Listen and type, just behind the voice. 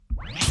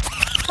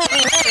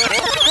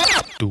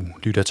Du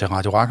lytter til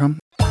Radio Rackham.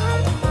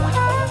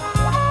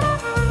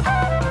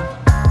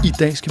 I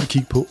dag skal vi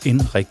kigge på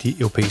en rigtig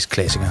europæisk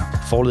klassiker.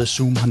 Forlaget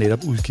Zoom har netop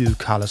udgivet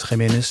Carlos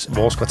Jiménez'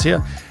 Vores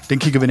Kvarter. Den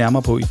kigger vi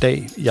nærmere på i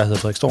dag. Jeg hedder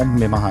Frederik Storm,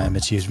 med mig har jeg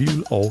Mathias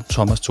Wivel og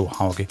Thomas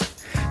Thorhauge.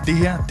 Det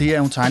her, det er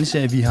jo en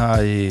tegneserie,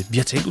 vi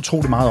har talt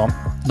utrolig meget om,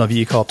 når vi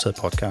ikke har optaget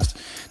podcast.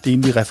 Det er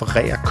en, vi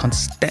refererer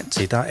konstant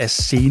til. Der er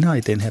scener i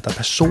den her, der er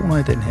personer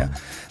i den her,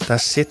 der er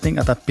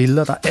sætninger, der er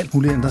billeder, der er alt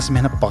muligt, der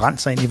simpelthen har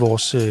brændt sig ind i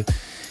vores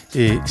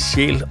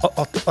sjæl.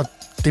 Og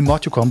det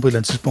måtte jo komme på et eller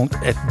andet tidspunkt,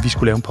 at vi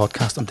skulle lave en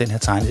podcast om den her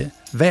tegneserie.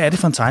 Hvad er det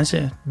for en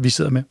tegneserie, vi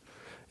sidder med?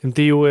 Jamen,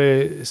 det er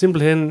jo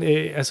simpelthen,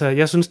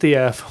 jeg synes, det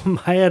er, for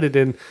mig er det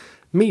den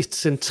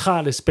mest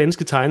centrale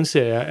spanske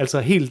tegneserie, altså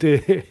helt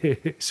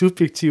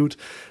subjektivt.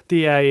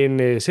 Det er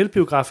en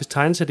selvbiografisk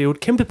tegneserie, det er jo et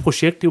kæmpe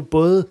projekt, det er jo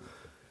både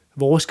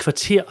Vores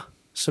Kvarter,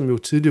 som jo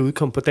tidligere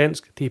udkom på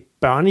dansk, det er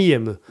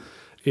Børnehjemmet,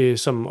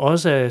 som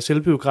også er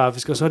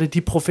selvbiografisk, og så er det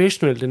De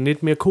Professionelle, den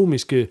lidt mere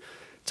komiske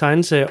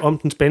tegneserie om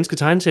den spanske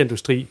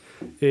tegneserieindustri.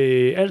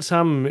 Alt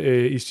sammen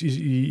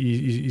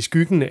i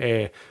skyggen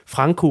af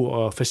Franco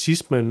og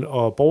fascismen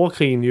og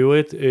borgerkrigen i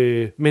øvrigt.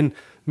 Men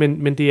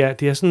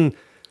det er sådan,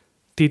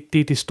 det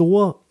er det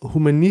store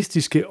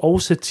humanistiske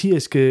og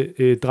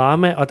satiriske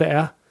drama, og der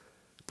er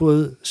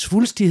både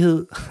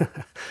svulstighed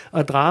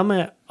og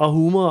drama og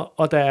humor,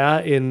 og der er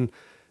en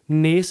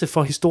næse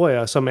for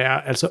historier, som er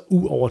altså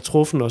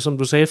uovertruffen, og som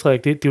du sagde,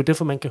 Frederik, det er jo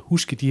derfor, man kan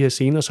huske de her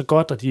scener så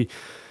godt, og de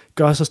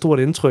gør så stort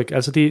indtryk.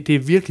 Altså det er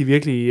virkelig,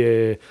 virkelig,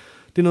 det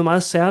er noget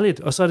meget særligt,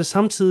 og så er det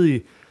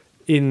samtidig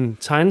en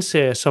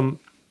tegneserie, som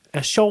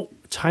er sjov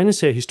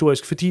tegneserie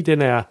historisk, fordi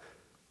den er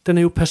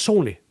jo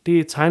personlig. Det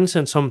er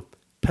tegneserien som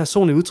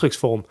personlig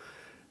udtryksform,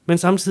 men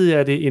samtidig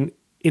er det en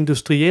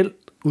industriel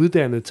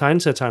uddannet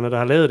tegneserietegner, der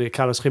har lavet det,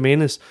 Carlos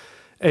Jiménez.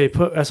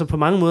 På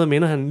mange måder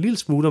minder han en lille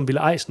smule om Will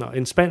Eisner,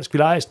 en spansk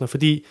Will Eisner,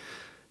 fordi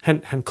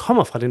han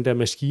kommer fra den der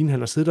maskine, han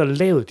har siddet og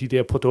lavet de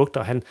der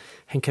produkter,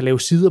 han kan lave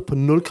sider på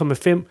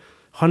 0,5,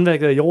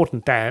 håndværket er i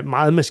orden, der er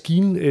meget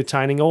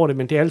maskintegning over det,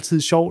 men det er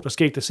altid sjovt og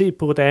skægt at se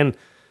på, der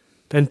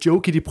er en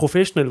joke i De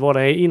Professionelle, hvor der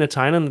er en af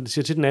tegnerne, der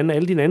siger til den anden,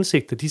 alle dine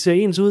ansigter, de ser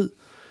ens ud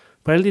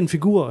på alle dine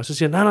figurer, og så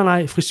siger han,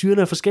 nej,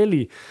 frisyrerne er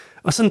forskellige.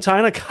 Og sådan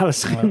tegner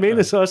Carlos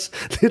Jiménez også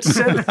lidt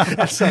selv.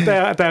 Altså,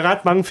 der er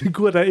ret mange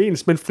figurer, der er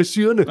ens, men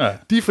frisyrerne,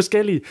 de er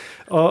forskellige.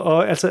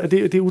 Og altså,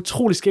 det er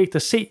utrolig skægt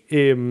at se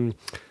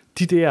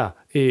de der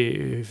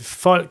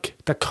folk,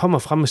 der kommer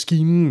fra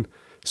maskinen,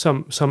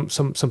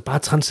 som bare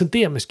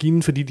transcenderer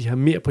maskinen, fordi de har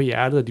mere på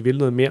hjertet, og de vil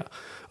noget mere.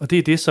 Og det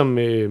er det, som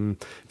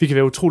vi kan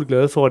være utrolig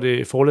glade for,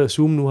 at forlaget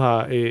Zoom nu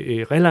har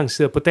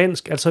relanceret på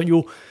dansk. Altså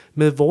jo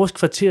med Vores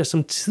Kvarter,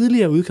 som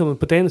tidligere er udkommet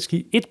på dansk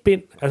i et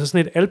bind, altså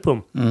sådan et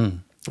album,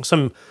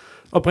 som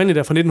oprindeligt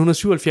er fra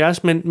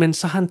 1977, men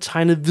så har han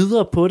tegnet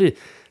videre på det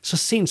så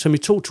sent som i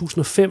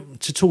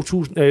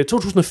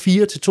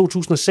 2004 til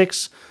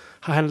 2006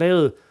 har han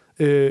lavet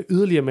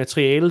yderligere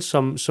materiale,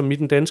 som i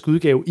den danske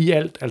udgave i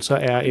alt altså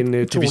er en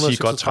 236. Det vil sige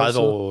godt 30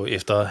 år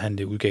efter han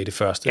udgav det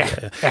første. Ja.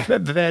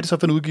 Hvad er det så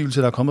for en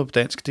udgivelse, der er kommet på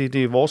dansk? Det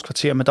er Vores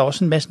Kvarter, men der er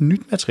også en masse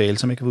nyt materiale,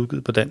 som ikke har været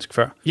udgivet på dansk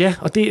før. Ja,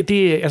 og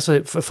det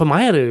altså for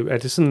mig er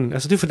det sådan,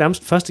 altså det er for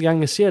nærmest første gang,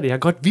 jeg ser det. Jeg har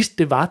godt vidst,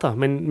 det var der,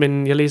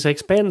 men jeg læser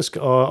ikke spansk,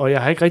 og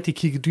jeg har ikke rigtig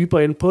kigget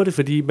dybere ind på det,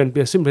 fordi man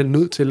bliver simpelthen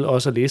nødt til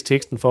også at læse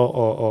teksten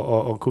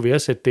for at kunne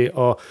værdsætte det,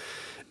 og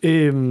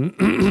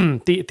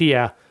det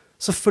er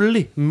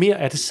selvfølgelig mere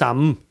af det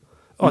samme,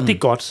 og det er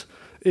godt.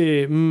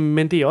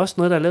 Men det er også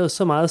noget, der er lavet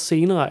så meget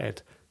senere,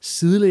 at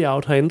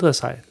sidelayout har ændret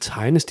sig,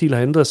 tegnestil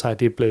har ændret sig,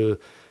 det er blevet,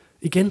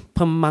 igen,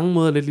 på mange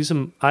måder lidt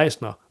ligesom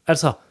Eisner.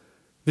 Altså,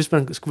 hvis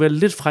man skulle være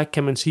lidt fræk,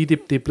 kan man sige,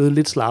 det er blevet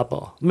lidt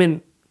slappere,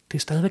 men det er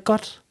stadigvæk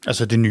godt.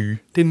 Altså det nye.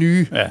 Det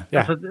nye. Ja.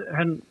 Altså,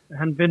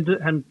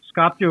 han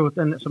skabte jo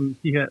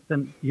de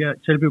her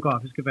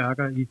selvbiografiske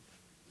værker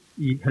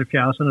i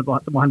 70'erne,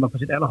 hvor han var på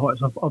sit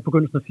allerhøjeste, og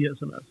begyndelsen af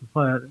 80'erne, altså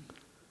fra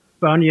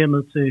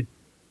Børnehjemmet til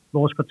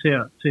Vores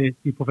Kvarter til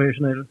De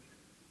Professionelle.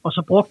 Og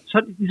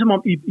så ligesom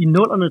om i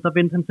nullerne, der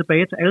vendte han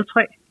tilbage til alle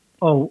tre,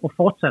 og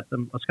fortsatte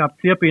dem, og skabte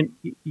flere bind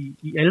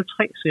i alle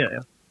tre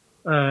serier.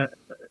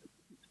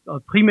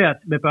 Og primært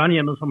med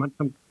Børnehjemmet, som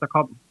der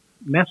kom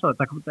masser,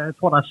 jeg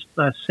tror,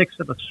 der er 6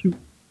 eller 7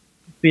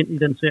 bind i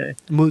den serie.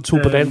 Mod 2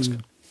 på dansk.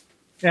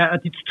 Ja,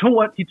 og de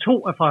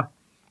to er fra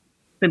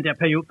den der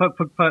periode,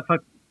 fra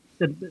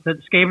den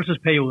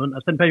skabelsesperioden,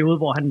 altså den periode,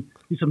 hvor han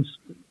ligesom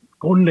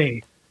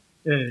grundlagde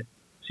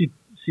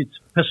sit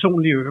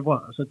personlige øvre.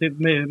 Altså det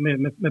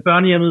med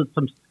Børnehjemmet,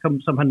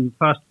 som han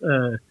først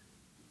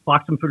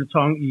bragte som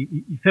føljeton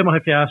i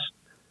 75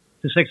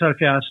 til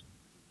 76,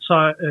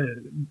 så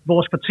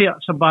Vores Kvarter,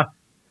 som var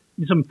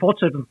ligesom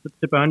fortsættelsen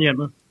til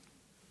Børnehjemmet,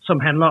 som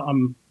handler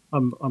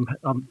om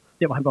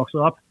der, hvor han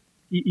voksede op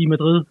i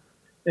Madrid,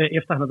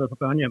 efter han havde været på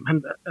børnehjem.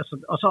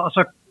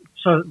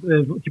 Så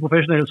De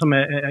Professionelle, som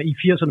er i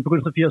 80'erne,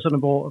 begyndelsen af 80'erne,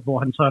 hvor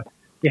han så,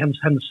 det er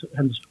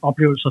hans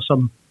oplevelser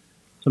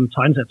som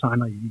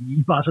tegneserietegner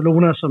i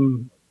Barcelona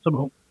som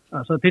ung.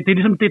 Altså det er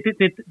ligesom det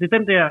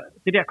er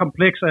det der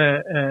kompleks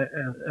af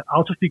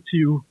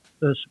autofiktive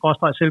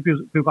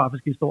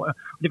selvbiografiske historier.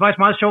 Og det er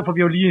faktisk meget sjovt, for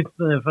vi har jo lige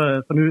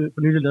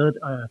for nylig lavet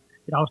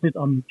et afsnit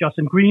om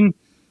Justin Green,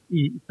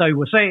 der i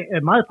USA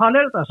meget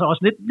parallelt, altså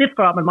også lidt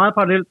før, men meget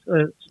parallelt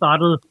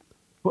startede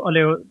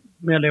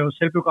med at lave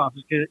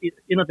selvbiografiske,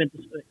 indadvendte,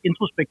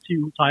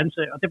 introspektive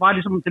tegneserier. Og det var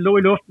ligesom, det lå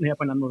i luften her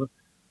på en eller anden måde.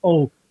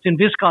 Og til en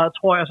vis grad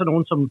tror jeg så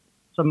nogen,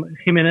 som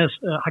Jimenez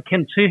har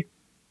kendt til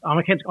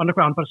amerikansk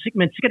underground,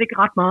 men sikkert ikke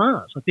ret meget.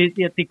 Altså,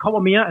 det kommer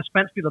mere af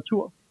spansk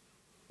litteratur,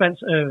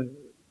 spansk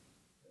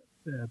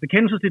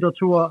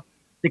bekendelseslitteratur.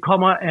 Det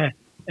kommer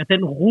af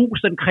den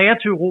rus, den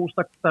kreative rus,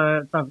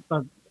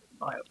 der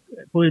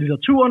både i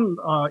litteraturen,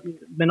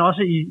 men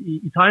også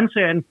i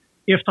tegneserien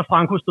efter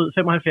Francos død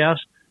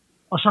 75.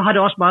 Og så har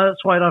det også meget,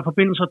 tror jeg, der er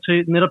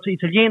forbindelser netop til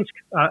italiensk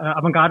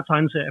avantgarde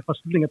tegneserie fra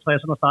slutningen af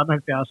 60'erne og starten af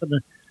 70'erne.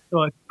 Det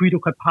var Guido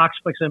Capax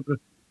for eksempel,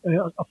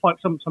 og folk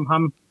som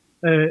ham.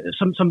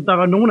 Som der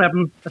var nogle af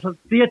dem, altså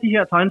flere af de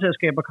her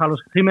tegneserieskaber,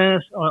 Carlos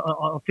Jiménez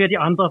og flere af de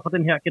andre fra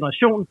den her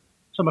generation,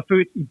 som er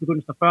født i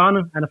begyndelsen af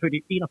 40'erne, han er født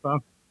i 41.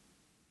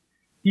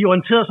 De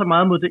orienterede sig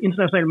meget mod det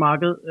internationale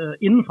marked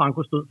inden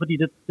Francos død, fordi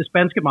det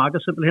spanske marked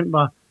simpelthen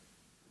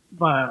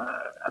var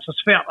altså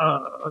svært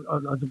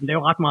at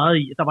lave ret meget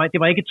i. Det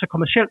var ikke et så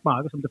kommercielt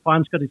marked som det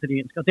franske og det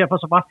italienske, og derfor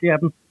så var flere af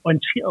dem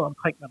orienteret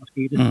omkring, hvad der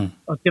skete.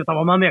 Og der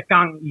var meget mere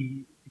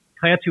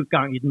kreativt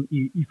gang i den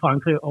i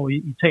Frankrig og i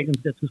Italien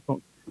på det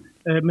tidspunkt.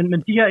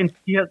 Men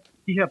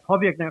de her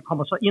påvirkninger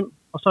kommer så ind,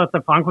 og så da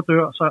Franco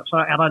dør,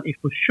 så er der en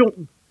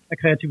eksplosion af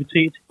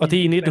kreativitet. Og det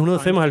er i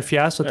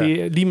 1975, og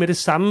det er lige med det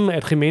samme,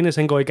 at Jimenez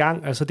han går i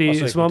gang. Altså det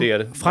er som om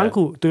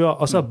Franco dør,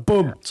 og så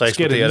bum, så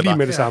sker det lige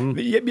med det samme.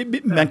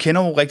 Man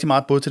kender jo rigtig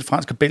meget både til det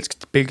franske og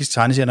belgiske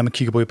tegneserier, når man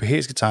kigger på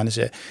europæiske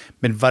tegneserier.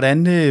 Men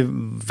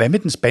hvad med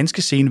den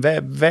spanske scene?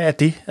 Hvad er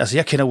det? Altså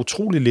jeg kender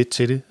utrolig lidt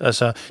til det.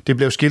 Altså det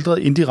blev skildret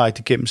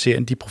indirekte gennem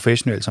serien De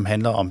Professionelle, som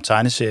handler om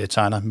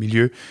tegneserietegner,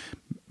 miljø.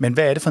 Men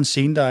hvad er det for en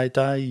scene,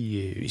 der er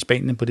i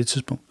Spanien på det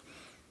tidspunkt?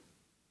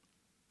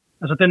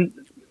 Altså den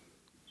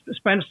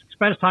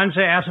spansk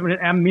tegneserie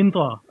er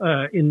mindre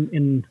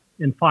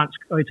end fransk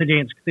og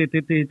italiensk. Det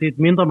er et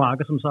mindre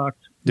marked, som sagt.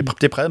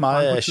 Det er præget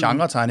meget af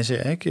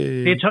genre-tegneserier,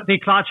 ikke? Det er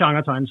klart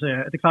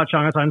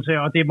genre-tegneserier.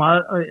 Og det er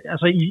meget,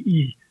 altså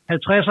i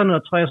 50'erne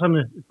og 60'erne,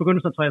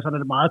 begyndelsen af 60'erne, er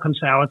det meget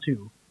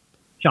konservative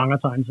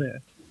genre-tegneserier.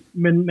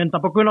 Men der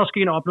begynder at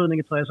ske en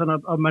opblødning i 60'erne,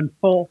 og man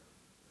får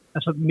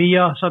altså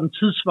mere sådan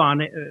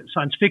tidsvarende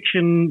science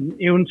fiction,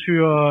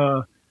 eventyr,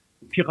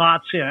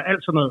 piratserier,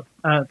 alt sådan noget.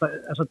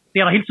 Altså, det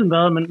har der hele tiden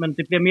været, men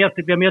det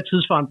bliver mere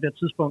tidsvarende på det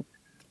tidspunkt.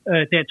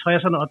 Det er i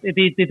 60'erne, og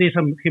det er det,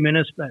 som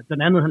Jimenez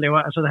blandt andet han laver.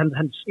 Altså,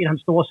 en af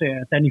hans store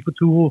serier, Danny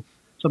Futuro,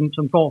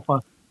 som går fra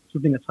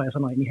slutningen af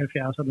 60'erne og ind i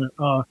 70'erne.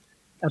 Og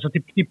altså,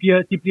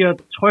 de bliver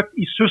trykt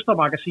i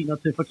søstermagasiner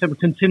til for eksempel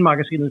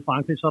Tintin-magasinet i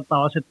Frankrig, så der er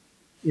også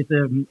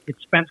et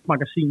spansk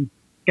magasin,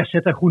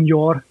 Gaceta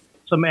Junior,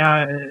 som er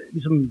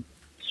ligesom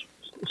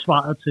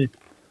svaret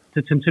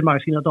til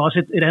Tintin-magasinet. Der er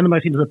også et andet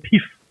magasin, der hedder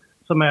Pif,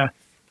 som er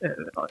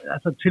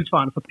altså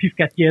tilsvarende for Pif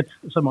Gadget,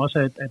 som også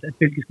er et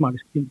belgisk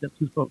magasin på det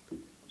tidspunkt.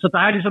 Så der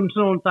er ligesom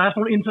sådan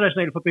nogle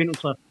internationale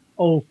forbindelser,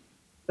 og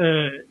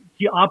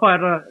de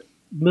arbejder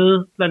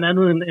med blandt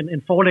andet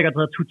en forlægger, der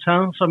hedder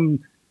Toutain,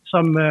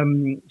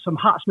 som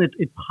har sådan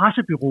et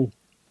pressebyrå,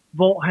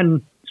 hvor han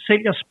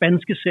sælger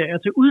spanske serier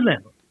til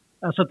udlandet.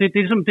 Altså det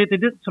er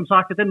som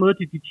sagt, det er den måde,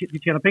 de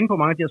tjener penge på,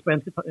 mange af de her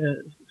spanske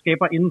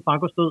skaber inden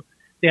Francos død.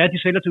 Det er, at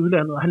de sælger til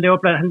udlandet.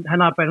 Han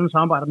har blandt andet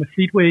samarbejder med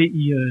Fleetway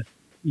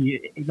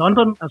i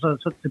London, altså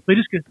så til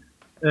britiske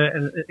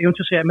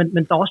eventyrserier,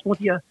 men der er også nogle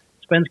af de her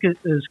spanske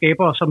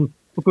skabere, som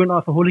begynder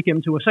at få hul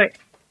igennem til USA.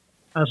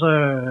 Altså,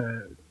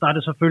 der er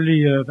det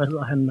selvfølgelig, hvad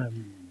hedder han?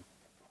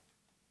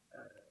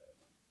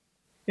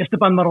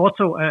 Esteban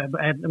Maroto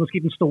er måske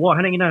den store.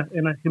 Han er en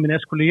af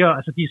Jimenez kolleger.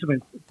 Altså,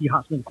 de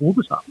har sådan en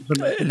gruppe sammen.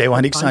 Laver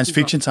han ikke science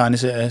fiction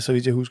tegneserier, så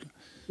vidt jeg husker?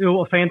 Jo,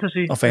 og fantasy.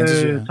 Ja.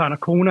 Tegner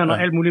Conan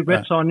og alt muligt.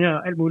 Red Sonja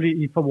og alt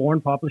muligt for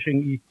Warren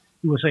Publishing i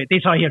USA. Det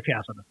er så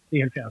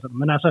i 70'erne.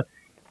 Men altså,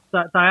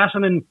 der er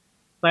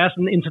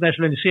sådan en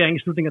internationalisering i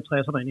slutningen af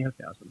 60'erne og ind i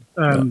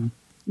 70'erne.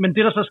 Men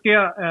det, der så sker,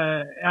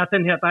 er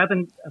den her,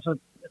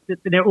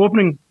 den her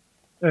åbning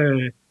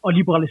og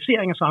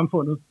liberalisering af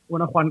samfundet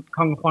under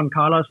kong Juan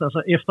Carlos,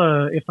 altså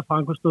efter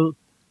Francos død,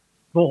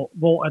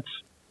 hvor at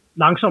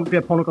langsomt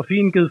bliver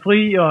pornografien givet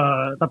fri, og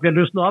der bliver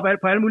løsnet op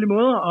på alle mulige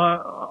måder,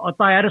 og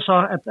der er det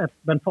så, at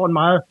man får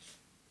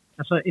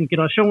en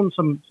generation,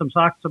 som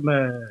sagt, som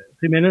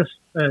Jimenez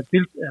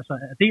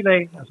er del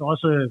af, altså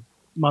også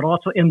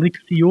Maroto,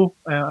 Enrique Sio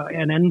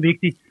er en anden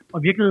vigtig,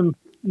 og i virkeligheden,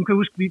 nu kan jeg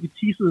huske, vi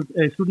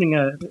teasede i slutningen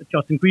af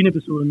Justin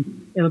Green-episoden,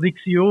 Enrique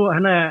Sio,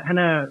 han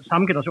er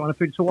samme generation, han er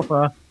født i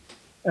 42,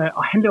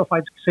 og han laver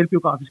faktisk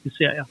selvbiografiske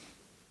serier.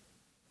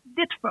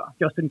 Lidt før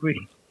Justin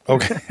Green.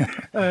 Okay.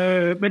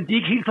 Men de er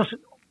ikke helt for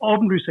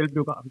åbenlyst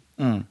selvbiografiske.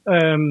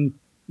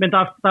 Men der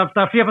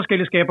er flere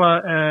forskellige skabere,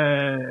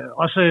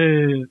 også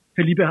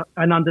Felipe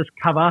Hernandez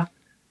Cava,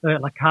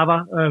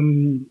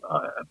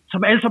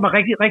 som alle sammen er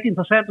rigtig, rigtig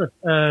interessante.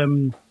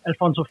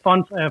 Alfonso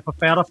Font er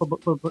forfatter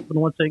på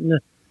nogle af tingene.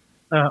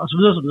 og så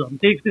videre, og så videre.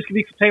 Det skal vi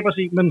ikke tabe os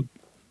i, men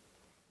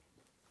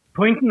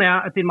pointen er,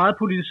 at det er meget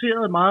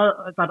politiseret,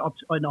 der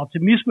er en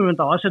optimisme, men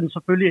der er også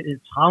selvfølgelig et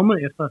traume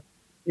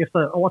efter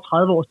over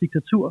 30 års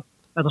diktatur,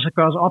 at der skal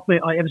gøres op med,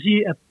 og jeg vil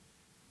sige, at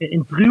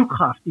en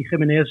drivkraft i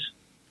Jiménez'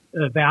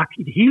 værk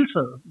i det hele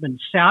taget, men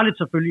særligt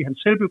selvfølgelig hans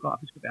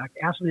selvbiografiske værk,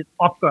 er sådan et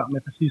opgør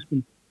med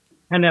fascismen.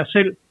 Han er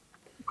selv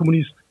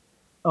kommunist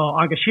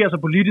og engagerer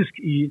sig politisk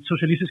i et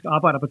socialistisk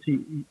arbejderparti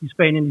i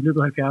Spanien i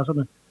løbet af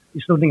 70'erne,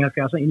 i slutningen af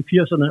 70'erne, ind i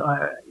 80'erne, og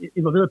er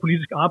involveret i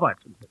politisk arbejde.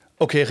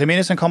 Okay,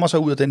 Jiménez han kommer så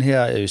ud af den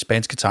her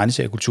spanske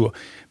tegneseriekultur.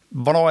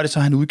 Hvornår er det så,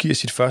 han udgiver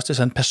sit første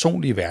sådan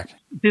personlige værk?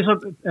 Det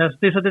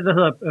er så det, der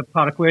hedder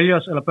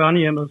Paracuellos, eller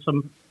Børnehjemmet,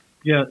 som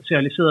bliver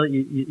serialiseret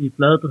i et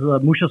blad, der hedder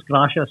Muchas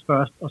Gracias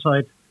først, og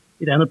så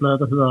et andet blad,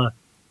 der hedder,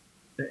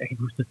 jeg kan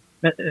ikke huske det,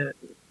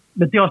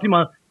 men det er også lige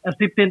meget, altså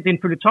det er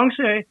en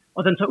føljetonserie,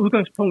 og den tager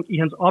udgangspunkt i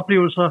hans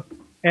oplevelser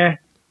af,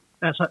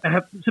 altså at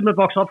have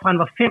simpelthen vokset op fra han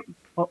var 5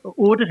 og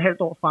 8,5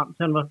 år frem,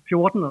 til han var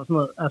 14 og sådan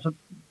noget, altså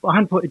var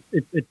han på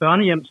et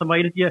børnehjem, som var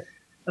et af de her,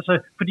 altså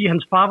fordi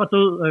hans far var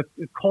død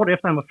kort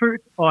efter han var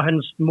født, og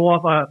hans mor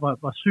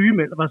var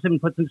sygemeldt, var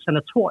simpelthen på et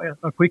sanatorie,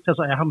 og kunne ikke tage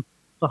sig af ham,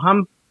 så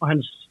ham og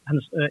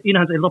en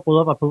af hans ældre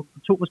brødre var på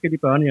 2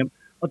 forskellige børnehjem,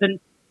 og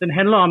den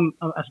handler om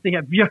altså det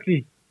her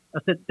virkelig,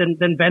 altså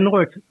den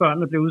vanrygt,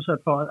 børnene blev udsat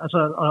for, altså,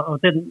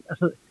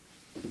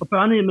 og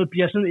børnehjemmet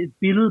bliver sådan et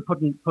billede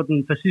på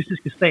den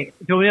fascistiske stat.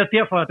 Det var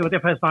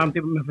derfor jeg snakkede om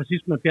det med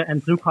fascismen, bliver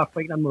en drivkraft på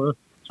en eller anden måde.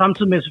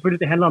 Samtidig med selvfølgelig,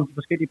 det handler om de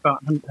forskellige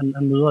børn,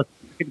 han møder,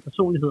 de forskellige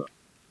personligheder.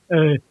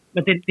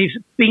 Men det er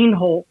en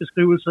benhård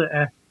beskrivelse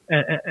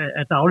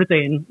af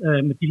dagligdagen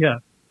med de her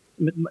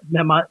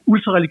med meget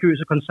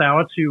ultrareligiøse,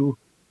 konservative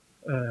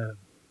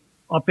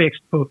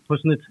opvækst på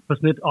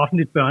sådan et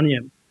offentligt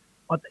børnehjem.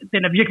 Og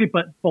den er virkelig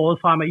båret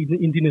frem af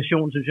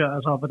indignation, synes jeg,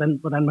 altså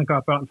hvordan man gør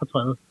børn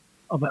fortræde,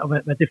 og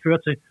hvad det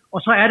fører til. Og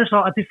så er det så,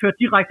 at det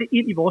fører direkte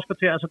ind i vores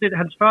kvarter. Altså det er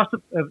hans første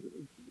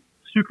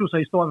cyklus af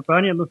historie med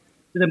børnehjemmet.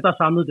 Det er dem, der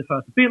er samlet det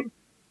første bind.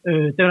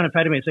 Den er han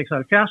færdig med i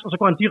 76, og så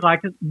går han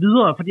direkte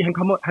videre, fordi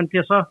han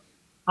bliver så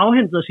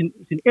afhentet af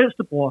sin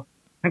ældste bror.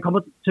 Han kommer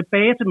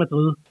tilbage til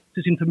Madrid,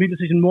 til sin familie,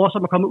 til sin mor,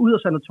 som er kommet ud af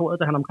sanatoriet,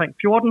 da han er omkring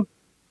 14.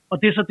 Og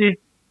det er så det,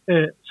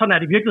 sådan er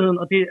det i virkeligheden,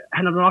 og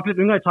han er nok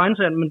lidt yngre i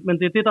tegneserien, men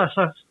det er det, der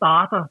så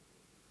starter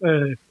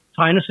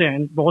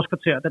tegneserien, Vores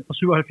Kvarter, den fra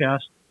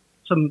 77,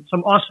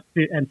 som også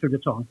er en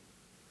føljeton,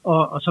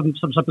 og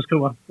som så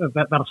beskriver,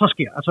 hvad der så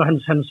sker, altså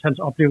hans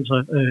oplevelser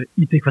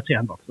i det kvarter,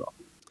 han voksede op.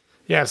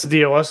 Ja, altså det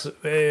er jo også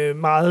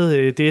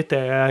meget det, der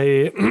er,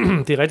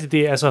 det er rigtigt,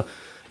 det er altså,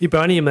 i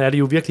børnehjemmet er det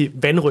jo virkelig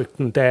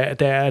vanrygten, der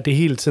er det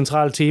helt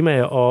centrale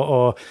tema,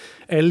 og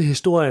alle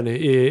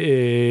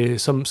historierne,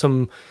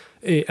 som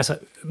altså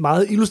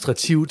meget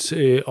illustrativt,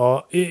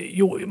 og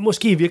jo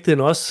måske i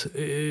virkeligheden også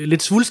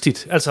lidt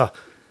svulstigt. Altså,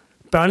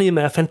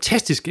 børnehjemmet er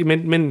fantastisk,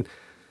 men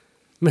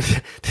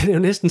den er jo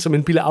næsten som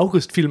en Bille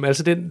August-film.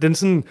 Altså, den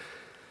sådan...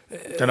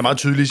 Den er meget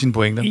tydelig i sine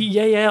pointer.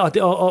 Ja,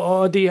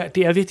 og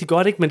det er virkelig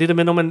godt, ikke? Men det der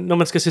med, når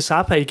man skal se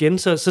Zappa igen,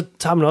 så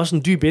tager man også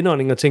en dyb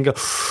indånding og tænker,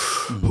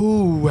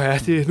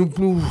 det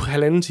nu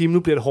halvanden time, nu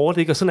bliver det hårdt,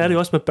 ikke? Og sådan er det jo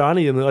også med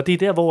børnehjemmet, og det er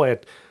der, hvor at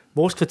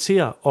Vores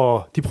Kvarter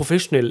og de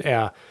professionelle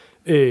er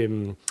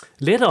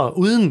lettere,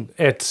 uden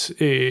at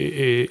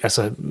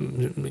altså,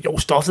 jo,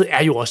 stoffet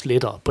er jo også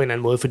lettere på en eller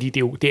anden måde, fordi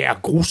det er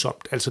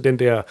grusomt, altså den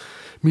der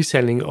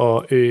mishandling,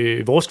 og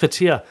Vores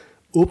Kvarter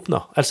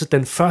åbner, altså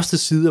den første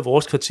side af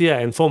Vores Kvarter er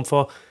en form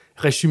for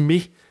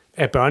resumé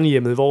af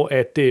børnehjemmet, hvor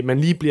at man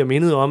lige bliver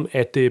mindet om,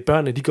 at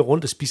børnene de går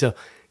rundt og spiser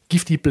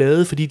giftige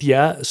blade, fordi de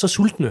er så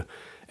sultne,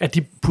 at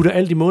de putter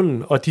alt i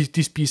munden, og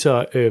de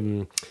spiser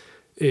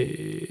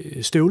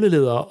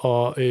støvleleder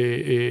og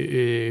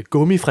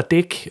gummi fra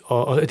dæk,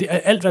 og det,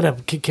 alt hvad der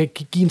kan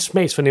give en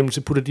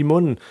smagsfornemmelse, putter de i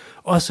munden,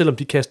 også selvom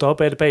de kaster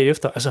op af det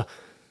bagefter. Altså,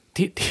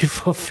 det er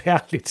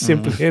forfærdeligt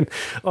simpelthen.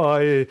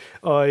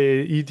 Og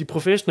i de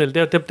professionelle,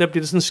 der bliver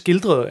det sådan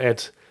skildret,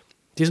 at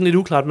det er sådan lidt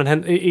uklart, men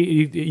han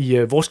i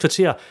Vores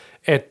Kvarter,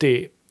 at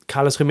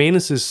Carlos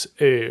Jiménez'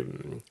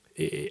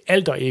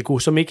 alter ego,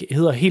 som ikke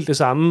hedder helt det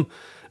samme,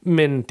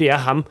 men det er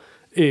ham,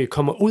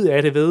 kommer ud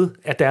af det ved,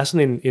 at der er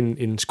sådan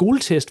en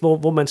skoletest,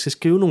 hvor man skal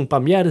skrive nogle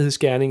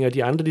barmhjertighedsgerninger, og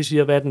de andre, de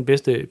siger, hvad er den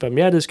bedste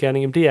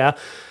barmhjertighedsgerning? Jamen, det er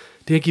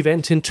at give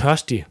vand til en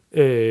tørstig.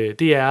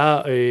 Det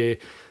er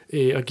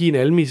at give en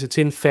almisse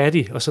til en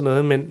fattig, og sådan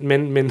noget,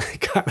 men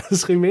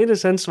Carlos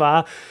Jiménez, han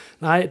svarer,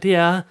 nej,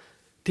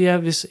 det er,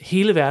 hvis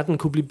hele verden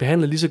kunne blive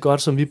behandlet lige så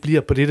godt, som vi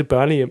bliver på dette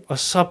børnehjem, og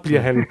så bliver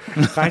han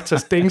rektor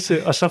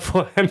Stengse, og så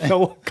får han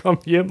lov at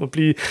komme hjem og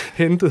blive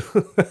hentet.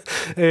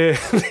 Det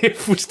er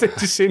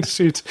fuldstændig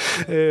sindssygt.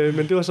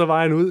 Men det var så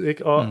vejen ud,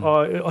 ikke?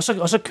 Og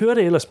så kører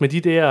det ellers med de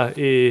der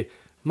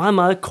meget,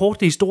 meget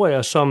korte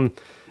historier, som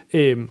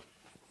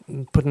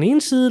på den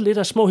ene side lidt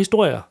af små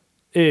historier,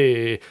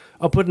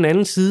 og på den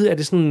anden side er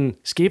det sådan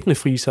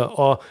skæbnefriser,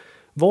 og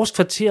Vores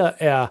Kvarter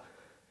er,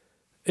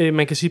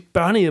 man kan sige,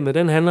 børnehjemmet,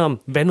 den handler om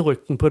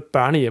vanrygten på et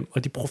børnehjem,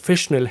 og de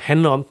professionelle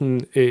handler om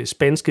den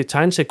spanske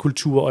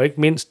tegneseriekultur, og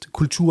ikke mindst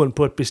kulturen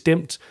på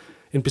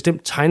en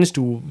bestemt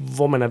tegnestue,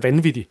 hvor man er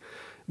vanvittig.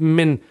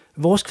 men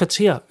vores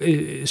kvarter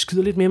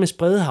skyder lidt mere med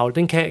spredehagl.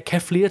 Den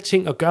kan flere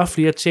ting og gør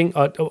flere ting,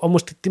 og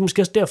måske, det er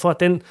måske også derfor, at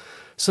den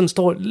sådan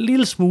står en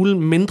lille smule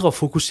mindre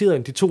fokuseret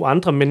end de to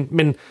andre,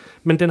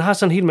 men den har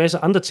sådan en hel masse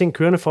andre ting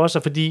kørende for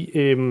sig, fordi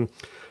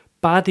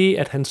bare det,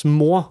 at hans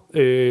mor,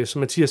 som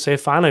Mathias sagde,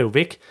 faren er jo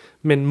væk,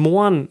 men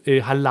moren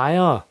har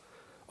lejere,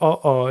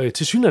 og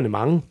tilsyneladende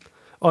mange.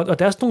 Og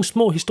der er sådan nogle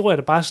små historier,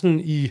 der bare sådan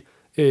i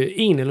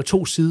 1 eller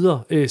 2 sider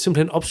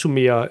simpelthen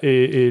opsummerer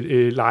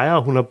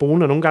lejre, hun har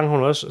boende, og nogle gange har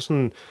hun også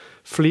sådan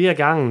flere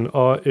gange.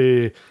 Og,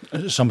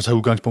 som tager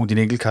udgangspunkt i en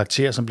enkelt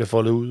karakter, som bliver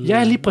foldet ud.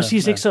 Ja, lige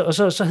præcis. Ja. Ikke?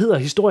 Så hedder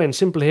historien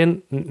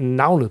simpelthen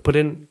navnet på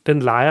den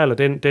lejre,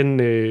 eller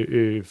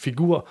den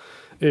figur.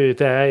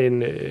 Der er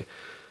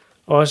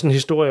også en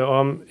historie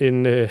om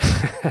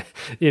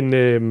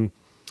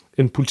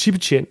en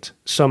politibetjent,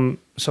 som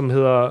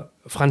hedder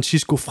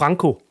Francisco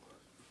Franco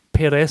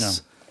Perez. Ja.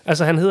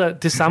 Altså, han hedder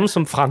det samme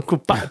som Franco,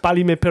 bare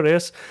lige med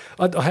Perez.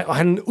 Og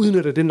han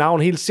udnytter det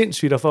navn helt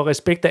sindssygt, og for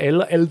respekt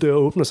af alle døre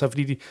åbner sig,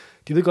 fordi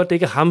de ved godt, det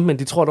ikke er ham, men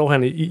de tror dog,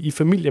 han er i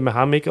familie med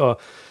ham, ikke?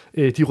 Og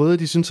de røde,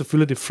 de synes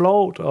selvfølgelig, det er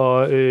flovt,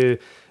 og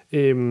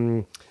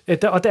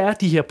der er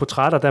de her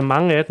portrætter, der er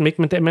mange af dem,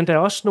 ikke? Men der er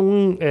også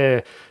nogle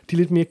af de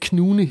lidt mere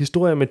knugende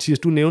historier, Mathias.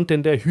 Du nævnte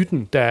den der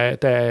hytten,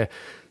 der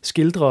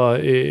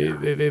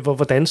skildrer,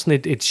 hvordan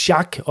sådan et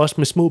sjak, også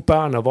med små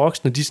børn og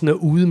voksne, de sådan er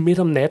ude midt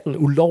om natten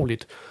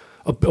ulovligt,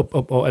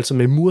 og altså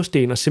med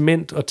mursten og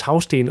cement og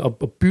tagsten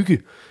og bygge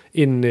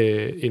en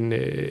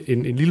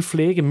lille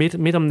flække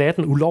midt om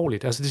natten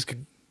ulovligt. Altså det skal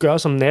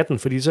gøres om natten,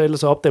 fordi så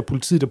ellers opdager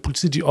politiet, og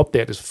politiet de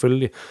opdager det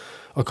selvfølgelig,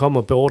 og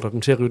kommer og beordrer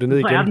dem til at rive det ned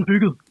igen. Så er den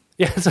bygget.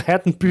 Ja, så er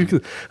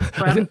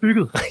den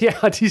bygget. Ja,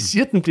 og de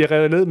siger, at den bliver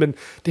revet ned, men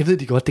det ved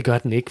de godt, det gør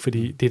den ikke,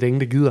 fordi det er der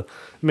ingen, der gider.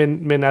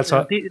 Men altså...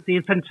 Ja, det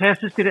er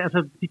fantastisk, det der.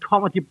 Altså,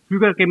 de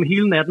bygger gennem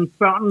hele natten.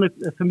 Børnene,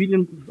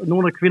 familien,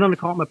 nogle af kvinderne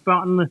kommer med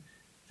børnene.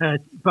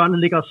 Børnene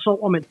ligger og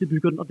sover, mens de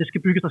bygger den, og det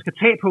skal bygges, der skal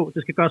tag på,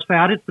 det skal gøres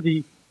færdigt,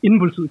 fordi inden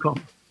politiet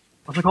kommer.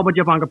 Og så kommer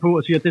de og banker på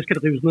og siger, at det skal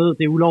rives ned,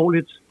 det er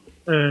ulovligt,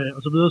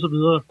 og så videre, og så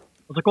videre.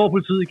 Og så går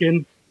politiet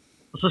igen,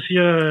 og så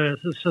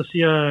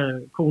siger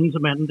konen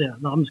til manden der,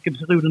 nå, men skal vi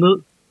så rive det ned?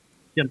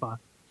 Siger han bare,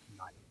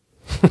 nej.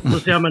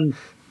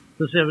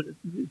 Så ser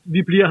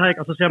vi bliver her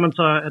ikke, og så ser man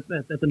så,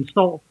 at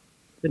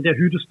den der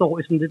hytte står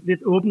i sådan et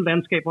lidt åbent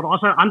landskab, hvor der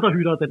også er andre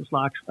hytter af den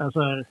slags,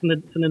 altså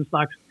sådan en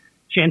slags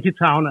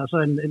shantytown, altså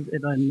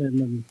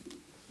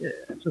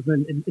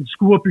en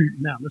skurby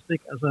nærmest,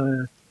 ikke?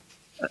 Altså,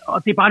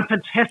 og det er bare en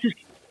fantastisk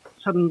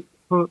sådan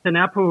den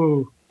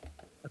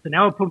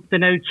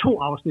er i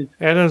 2 afsnit.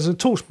 Ja, den er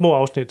 2 små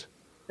afsnit.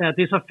 Ja,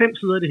 det er så 5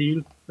 sider af det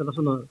hele, eller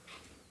sådan noget.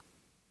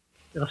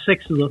 Eller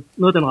 6 sider,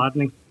 noget af den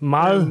retning.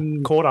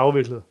 Meget kort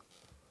afviklet.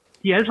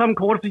 De er alle sammen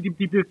korte, fordi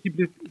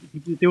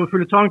det var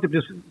føljeton, det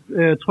blev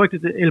trykt i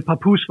El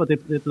Papus, hvor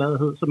det blad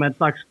hed, som er en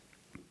slags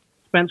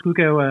spansk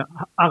udgave af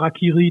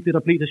Harakiri, det der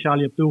blev til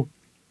Charlie Hebdo,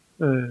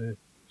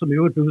 som i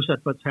øvrigt blev udsat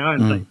for et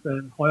terrorangreb af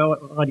højre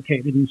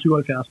radikale i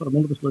 1977, hvor der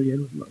nogen, der blev slået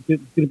ihjel.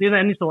 Det er en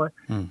anden historie.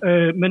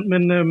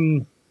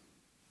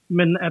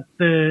 Men at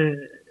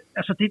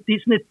altså det er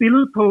sådan et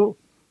billede på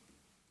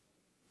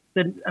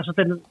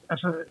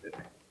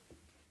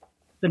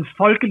den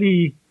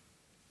folkelige,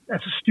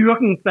 altså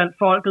styrken blandt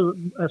folket,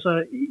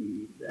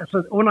 altså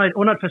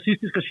under et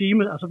fascistisk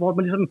regime, altså hvor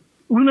man ligesom,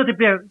 uden at det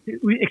bliver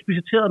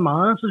ekspliciteret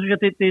meget, så synes jeg,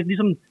 det er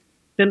ligesom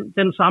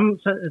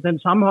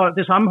det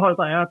sammenhold,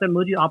 der er, den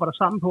måde, de arbejder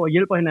sammen på og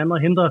hjælper hinanden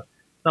og henter,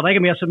 der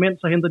ikke er mere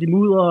cement, så henter de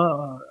mudder,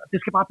 og det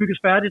skal bare bygges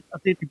færdigt, og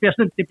det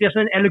bliver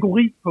sådan en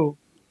allegori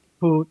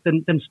på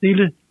den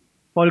stille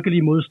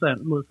folkelige modstand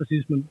mod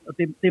fascismen, og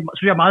det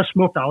synes jeg er meget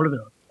smukt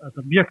afleveret,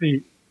 altså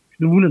virkelig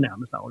knugende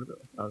nærmest afleveret.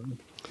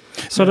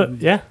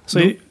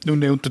 Altså. Nu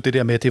nævnte du det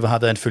der med, at det har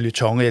været en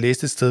føljeton. Jeg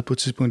læste et sted på et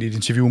tidspunkt i et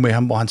interview med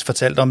ham, hvor han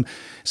fortalte om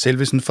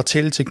selve sådan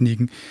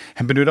fortælleteknikken.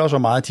 Han benytter også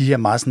meget af de her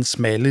meget sådan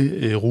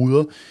smalle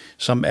ruder,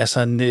 som er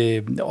sådan,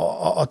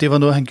 og det var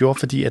noget, han gjorde,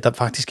 fordi at der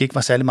faktisk ikke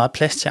var særlig meget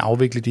plads til at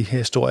afvikle de her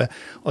historier.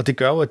 Og det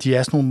gør jo, at de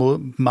er sådan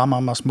nogle meget,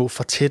 meget, meget små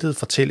fortættede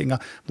fortællinger,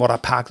 hvor der er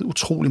pakket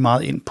utrolig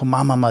meget ind på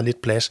meget, meget, meget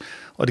lidt plads.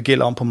 Og det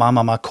gælder om på meget,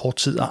 meget, meget kort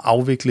tid at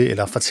afvikle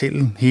eller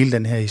fortælle hele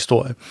den her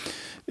historie.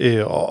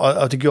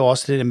 Og det gjorde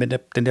også det med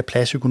den der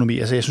pladsøkonomi.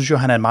 Altså jeg synes jo,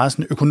 han er en meget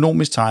sådan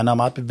økonomisk tegner og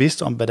meget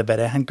bevidst om, hvad det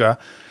er, han gør.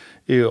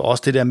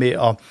 Også det der med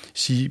at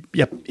sige,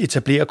 jeg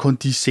etablerer kun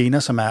de scener,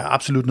 som er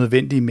absolut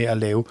nødvendige med at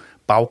lave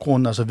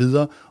baggrund og så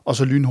videre, og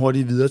så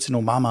lynhurtigt videre til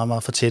nogle meget, meget,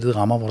 meget fortættede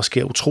rammer, hvor der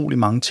sker utrolig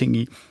mange ting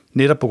i,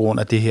 netop på grund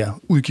af det her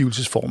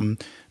udgivelsesformen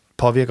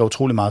påvirker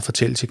utrolig meget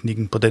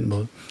fortælleteknikken på den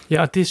måde.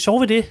 Ja, og det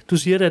sjove ved det, du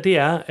siger der, det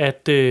er,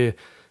 at det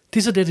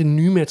er så det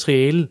nye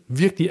materiale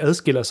virkelig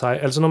adskiller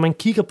sig. Altså når man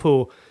kigger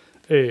på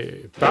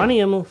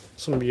børnehjemmet,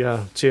 som vi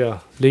har til at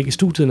lægge i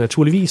studiet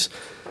naturligvis,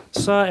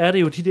 så er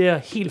det jo de der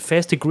helt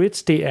faste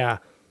grids. Det er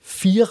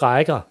 4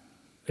 rækker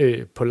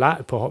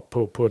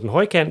på den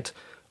høje kant,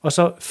 og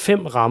så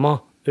 5 rammer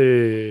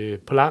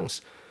på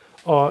langs.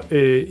 Og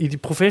i de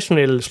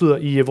professionelle slutter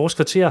i vores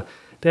kvarter,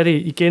 der er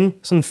det igen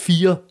sådan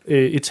 4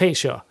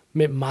 etager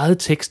med meget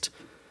tekst.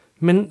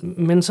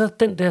 Men så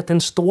den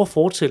store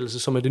fortællelse,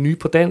 som er det nye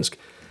på dansk,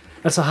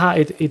 altså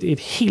har et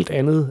helt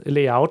andet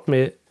layout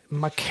med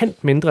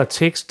markant mindre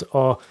tekst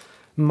og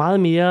meget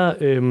mere...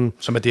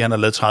 som er det, han har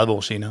lavet 30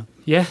 år senere.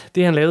 Ja,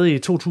 det han lavede i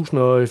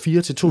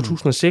 2004 til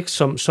 2006,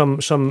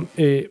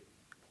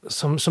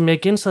 som jeg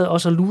igen sad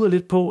også og lurer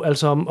lidt på,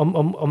 altså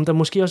om der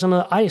måske også er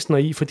noget Eisner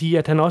i, fordi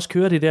at han også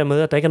kører det der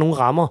med, at der ikke er nogen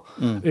rammer.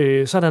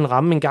 Så er der en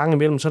ramme en gang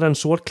imellem, så er der en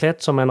sort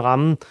klat, som er en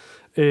ramme,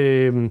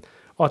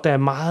 og der er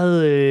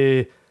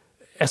meget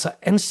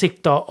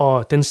ansigter,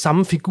 og den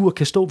samme figur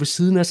kan stå ved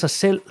siden af sig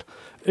selv.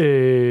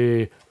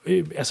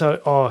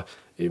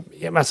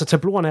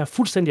 Tabloerne er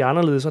fuldstændig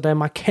anderledes, og der er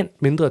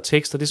markant mindre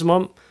tekst, og det er som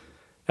om,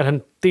 at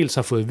han dels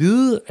har fået at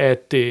vide,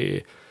 at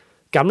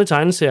gamle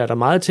tegneserier, der er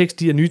meget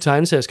tekst i, og nye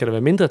tegneserier skal der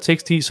være mindre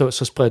tekst i,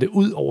 så spreder det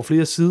ud over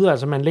flere sider,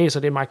 altså man læser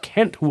det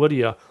markant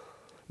hurtigere.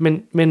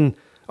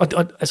 Og det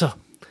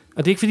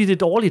er ikke fordi det er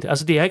dårligt,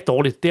 altså det er ikke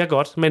dårligt, det er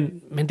godt,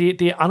 men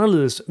det er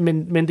anderledes,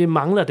 men det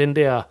mangler den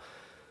der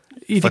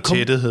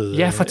fortættethed.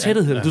 Ja,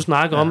 fortættetheden, du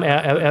snakker om,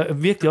 er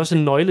virkelig også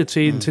en nøgle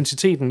til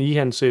intensiteten i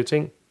hans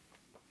ting.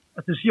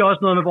 Altså, det siger også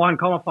noget med, hvor han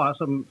kommer fra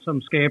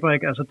som skaber,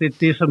 ikke? Altså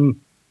det som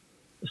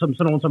sådan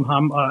nogen som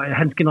ham og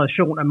hans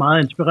generation er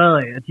meget inspireret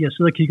af, at de har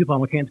siddet og kigget på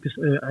amerikanske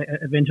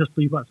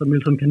adventure-striber, altså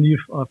Milton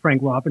Caniff og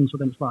Frank Robbins og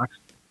den slags.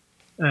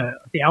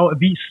 Det er jo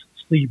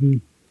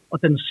avisstriben og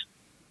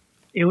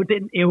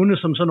den evne,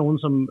 som sådan nogen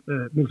som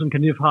Milton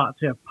Caniff har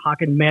til at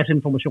pakke en masse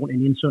information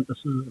ind i en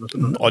søndagsside. Eller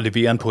sådan noget. Og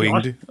levere en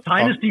pointe.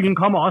 Tegnestilen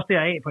kommer også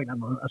deraf på en eller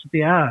anden måde. Altså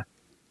det er...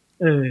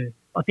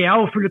 og det er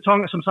jo føljeton,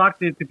 som sagt,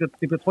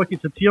 det bliver trykt i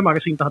et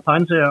satiremagasin, der har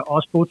tegneserier, og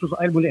også fotos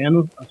og alt muligt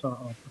andet, altså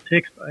og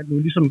tekst og alt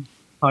muligt, ligesom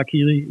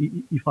Harakiri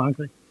i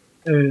Frankrig.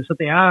 Så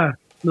det er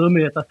noget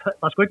med, at der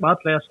er sgu ikke meget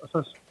plads,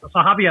 og så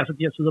har vi altså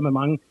de her sider med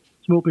mange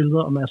små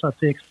billeder og masser af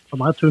tekst, og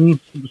meget tynde,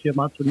 som du siger,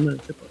 meget tynde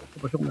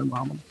separationer mellem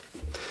rammerne.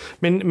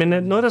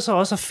 Men noget, der så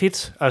også er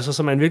fedt, altså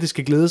som man virkelig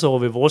skal glæde sig over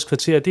ved vores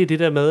kvarter, det er det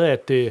der med,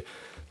 at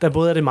der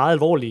både er det meget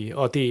alvorlige,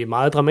 og det er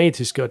meget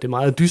dramatiske, og det er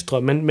meget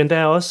dystre, men der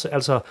er også,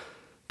 altså,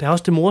 der er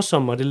også det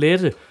morsomme og det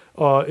lette,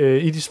 og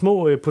i de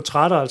små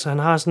portrætter, altså han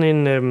har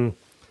sådan en...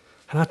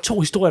 han har 2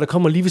 historier, der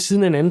kommer lige ved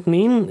siden af hinanden. Den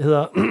ene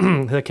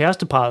hedder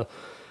Kæresteparret,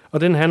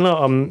 og den handler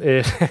om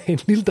en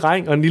lille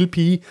dreng og en lille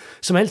pige,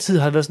 som altid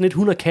har været sådan et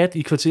hund og kat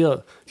i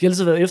kvarteret. De har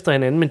altid været efter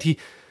hinanden, men de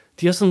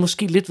har sådan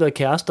måske lidt været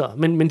kærester,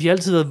 men de har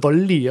altid været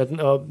voldelige,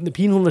 og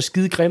pigen hun var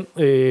skidegrim,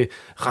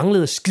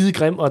 ranglede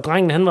skidegrim, og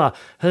drengen han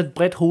havde et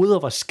bredt hoved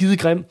og var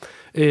skidegrim.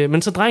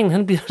 Men så drengen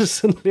han bliver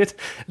sådan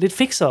lidt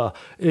fiksere,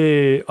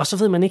 og så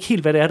ved man ikke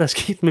helt, hvad det er, der er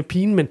sket med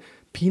pigen, men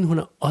pigen hun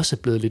er også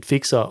blevet lidt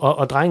fiksere,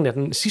 og drengen er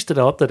den sidste,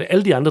 der opdagede det.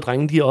 Alle de andre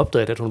drenge, de har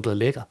opdaget, at hun er blevet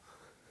lækker.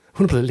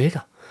 Hun er blevet lækker.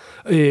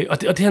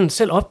 Og det han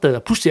selv opdaget,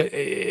 og pludselig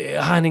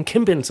har han en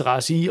kæmpe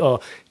interesse i at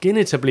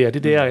genetablere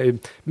det der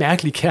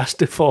mærkelige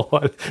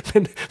kæresteforhold.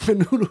 Men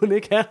nu vil hun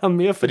ikke have ham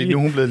mere, fordi nu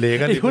er hun blevet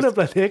lækker. Hun er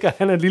blevet lækker,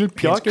 han er en lille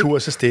pjok. Hendes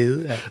kurs er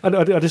steget, ja.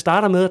 Og det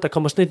starter med, at der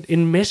kommer sådan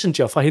en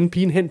messenger fra hende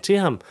pigen hen til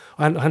ham,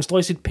 og han står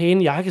i sit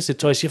pæne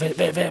jakkesæt og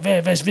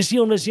siger, hvad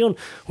siger hun?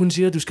 Hun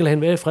siger, du skal lade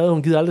hende være i fred,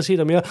 hun gider aldrig se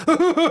dig mere.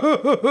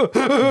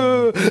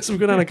 Så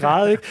begynder han at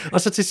græde, ikke?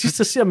 Og så til sidst,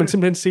 så ser man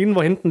simpelthen scenen,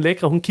 hvor hende den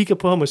lækre, hun kigger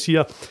på ham og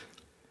siger,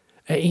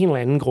 af en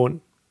eller anden grund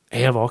er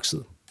jeg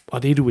vokset,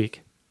 og det er du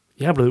ikke.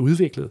 Jeg er blevet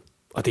udviklet,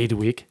 og det er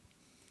du ikke.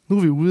 Nu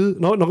er vi ude.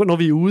 Når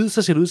vi er ude,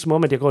 så ser det ud som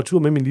om, at jeg går tur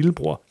med min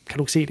lillebror. Kan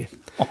du ikke se det?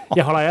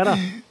 Jeg holder af dig,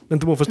 men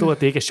du må forstå,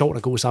 at det ikke er sjovt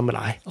at gå sammen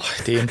med dig.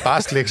 Det er en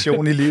barsk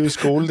lektion i livets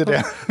skole, det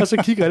der. Og så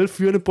kigger alle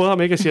fyrene på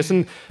ham, ikke, og siger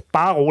sådan,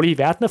 bare rolig,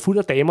 verden er fuld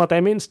af damer, der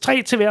er mindst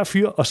 3 til hver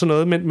fyr, og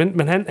sådan noget.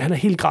 Men han er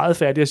helt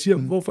grædefærdig og siger,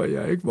 hvorfor er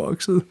jeg ikke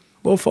vokset?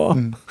 Hvorfor?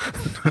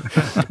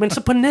 Men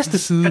så på næste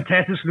side...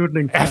 Fantastisk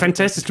slutning. Ja,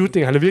 fantastisk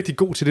slutning. Han er virkelig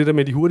god til det der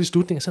med de hurtige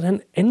slutninger. Så er der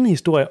en anden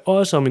historie,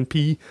 også om en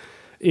pige.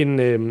 En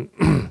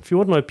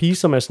 14-årig pige,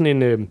 som er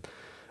sådan en...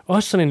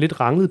 også sådan en lidt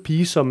ranglet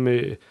pige, som...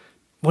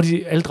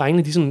 hvor alle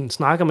drengene, de sådan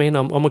snakker med hende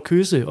om at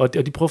kysse, og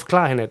de prøver at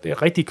forklare hende, at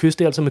det rigtige kys,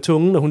 det er altså med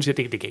tungen, og hun siger,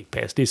 det kan ikke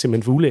passe, det er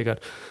simpelthen for ulækkert.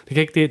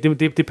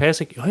 Det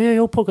passer ikke.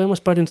 Jo, prøv at gå hjem og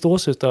spørge din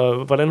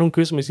storesøster, hvordan hun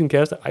kysser med sin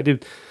kæreste. Ej,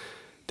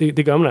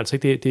 det gør man altså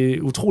ikke. Det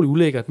er utrolig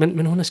ulækkert.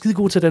 Men hun er skide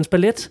god til at danse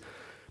ballet.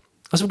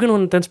 Og så begynder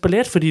hun at danse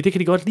ballet, fordi det kan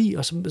de godt lide.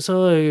 Og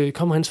så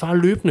kommer hans far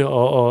løbende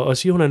og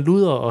siger, hun er en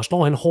luder, og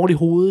slår hende hårdt i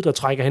hovedet og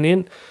trækker hende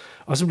ind.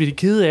 Og så bliver de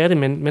kede af det,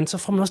 men så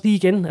får man også lige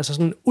igen, altså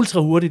sådan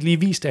ultra hurtigt lige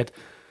vist, at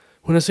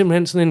hun er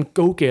simpelthen sådan en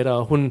go-getter,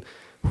 og hun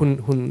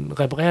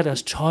reparerer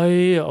deres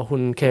tøj, og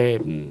hun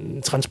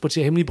kan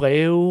transportere hemmelige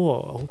breve,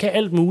 og hun kan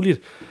alt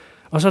muligt.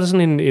 Og så er der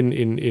sådan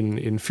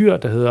en fyr,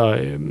 der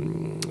hedder...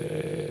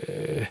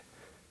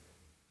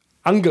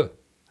 Anke,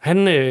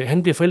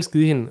 han bliver forelsket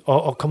i hende,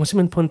 og kommer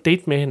simpelthen på en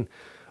date med hende,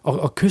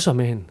 og kysser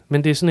med hende.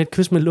 Men det er sådan et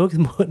kys med lukket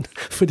mund,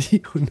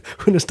 fordi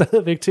hun er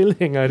stadigvæk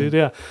tilhænger af det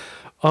der.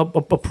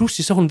 Og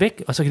pludselig så er hun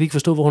væk, og så kan de ikke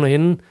forstå, hvor hun er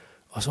henne.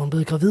 Og så er hun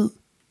blevet gravid.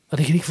 Og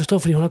det kan de ikke forstå,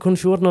 fordi hun er kun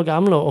 14 år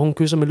gammel, og hun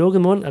kysser med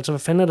lukket mund. Altså, hvad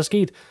fanden er der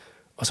sket?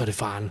 Og så er det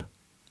faren.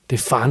 Det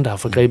er faren, der har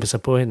forgrebet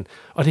sig på hende.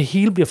 Og det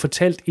hele bliver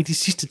fortalt i de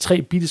sidste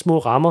 3 bitte små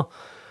rammer.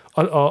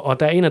 Og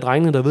der er en af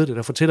drengene, der ved det,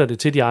 der fortæller det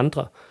til de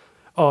andre.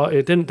 Og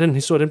den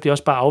historie, den bliver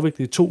også bare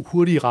afviklet i 2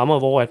 hurtige rammer,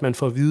 hvor at man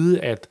får at vide,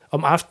 at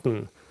om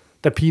aftenen,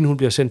 da pigen hun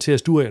bliver sendt til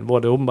Asturien, hvor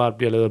det åbenbart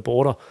bliver lavet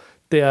aborter,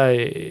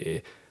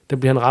 der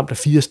bliver han ramt af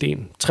 4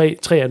 sten. 3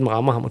 af dem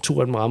rammer ham, og 2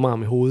 af dem rammer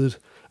ham i hovedet.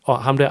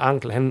 Og ham der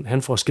Ankel,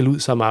 han får skæld ud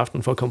samme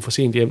aften for at komme for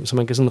sent hjem, så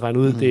man kan sådan regne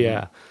ud, det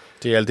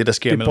er alt det, der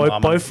sker mellem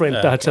rammerne. boyfriend,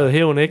 der har taget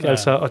hævn, ikke? Ja.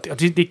 Altså, og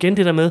det er igen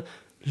det der med,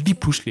 lige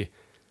pludselig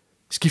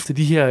skifter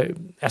de her,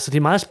 altså det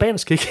er meget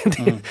spansk, ikke?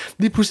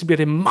 Lige pludselig bliver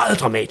det meget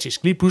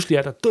dramatisk. Lige pludselig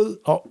er der død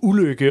og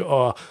ulykke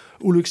og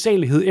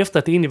ulyksalighed, efter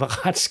det egentlig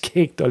var ret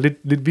skægt og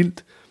lidt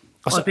vildt.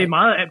 Og det er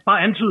meget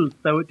bare antydet.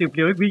 Det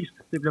bliver jo ikke vist.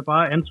 Det bliver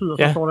bare antydet, og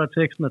så står der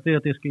teksten, at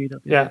det skete,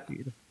 og det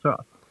skete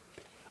før.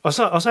 Og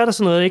så er der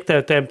sådan noget,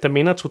 ikke, der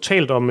minder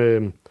totalt om,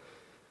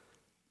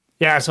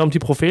 om de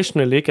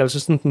professionelle, ikke? Altså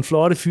sådan den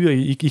flotte fyr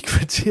i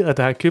kvarteret,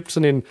 der har købt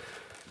sådan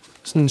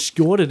en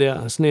skjorte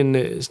der, sådan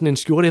en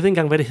skjorte, jeg ved ikke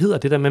engang, hvad det hedder,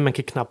 det der med, at man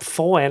kan knappe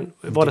foran.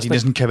 Hvor det er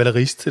sådan en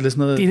kavalerist, eller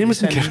sådan noget. Det er nemlig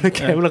sådan en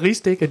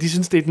kavalerist, ikke? Og de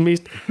synes, det er den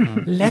mest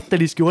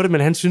latterlige skjorte,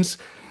 men han synes,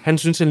 han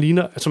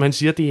ligner, som han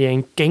siger, det er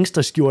en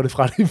gangsterskjorte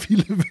fra det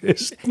vilde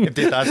vesten. Jamen,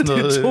 der er sådan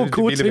noget, det er 2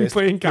 gode ting på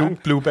en gang.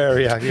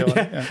 Blueberry-jakke.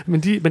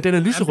 Men den er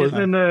lyserød.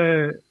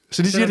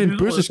 Så de siger, det er en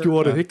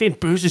bøsseskjorte. Ikke? Det er en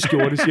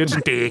bøsseskjorte. De siger,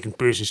 det er ikke en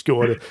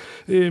bøsseskjorte.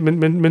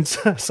 Men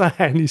så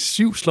er han i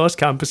 7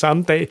 slåskampe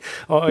samme dag,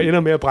 og ender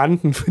med at brænde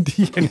den,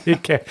 fordi han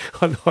ikke kan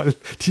holde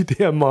de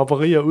der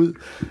mobberier ud.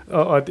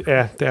 Og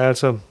ja, det er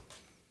altså...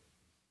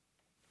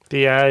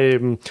 Det er...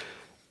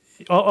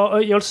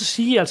 Og jeg vil så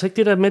sige, altså ikke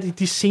det der med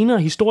de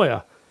senere historier,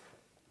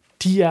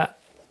 de er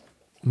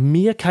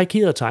mere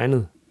karikeret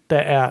tegnet. Der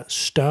er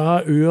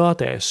større ører,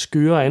 der er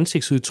skøre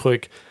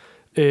ansigtsudtryk.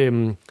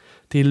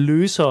 Det er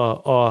løsere,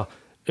 og...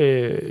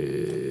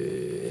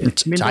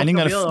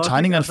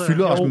 tegningerne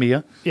fylder også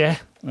mere. Ja.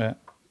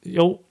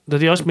 Jo,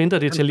 det er også mindre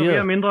detaljeret. Han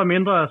bliver mindre og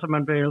mindre, altså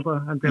man bliver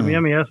ældre. Han bliver mere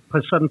og mere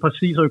sådan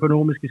præcis og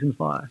økonomisk i sin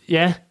streg.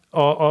 Ja,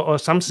 og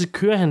samtidig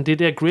kører han det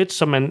der grid,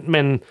 som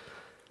man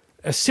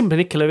simpelthen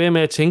ikke kan lade være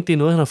med at tænke, det er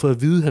noget, han har fået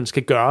at vide, han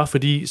skal gøre,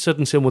 fordi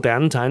sådan ser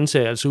moderne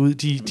tegneserier altså ud.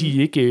 De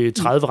er ikke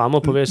 30 rammer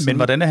på hver side. Men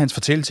hvordan er hans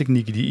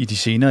fortælleteknik i de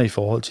senere i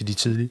forhold til de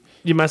tidlige?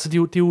 Jamen altså,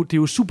 det er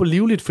jo super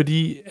livligt,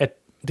 fordi at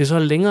det er så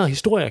længere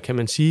historier, kan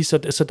man sige. Så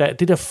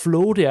det der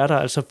flow, det er der.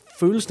 Altså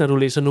følelsen, når du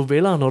læser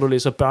noveller, når du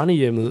læser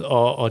Børnehjemmet,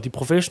 og de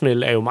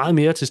professionelle er jo meget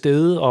mere til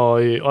stede, og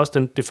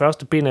også det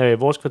første bind af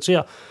Vores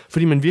Kvarter,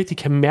 fordi man virkelig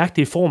kan mærke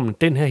det i formen.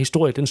 Den her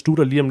historie, den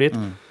slutter lige om lidt.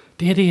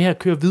 Det her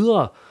kører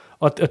videre,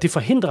 og det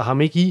forhindrer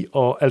ham ikke i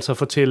at altså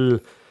fortælle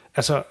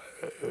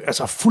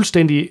altså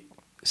fuldstændig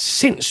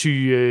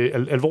sindssyge,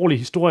 alvorlige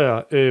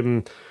historier.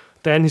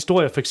 Der er en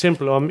historie for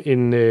eksempel om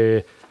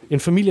en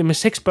familie med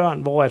 6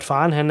 børn, hvor at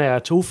faren han er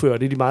togfører,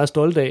 det er de meget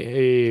stolte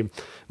af.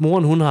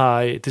 Moren hun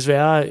har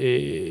desværre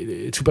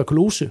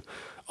tuberkulose,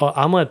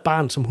 og ammer et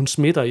barn, som hun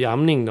smitter i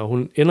amningen, og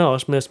hun ender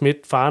også med at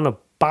smitte faren, og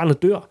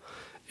barnet dør.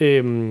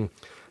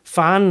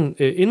 Faren,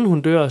 inden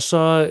hun dør,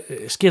 så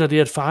sker der det,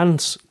 at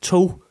farens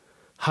tog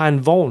har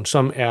en vogn,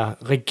 som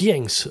er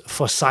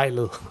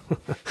regeringsforsejlet,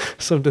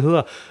 som det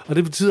hedder. Og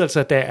det betyder altså,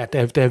 at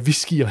der er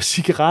whisky og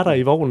cigaretter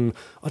i vognen,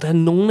 og der er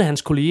nogle af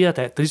hans kolleger,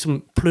 der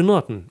ligesom plyndrer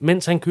den,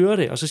 mens han kører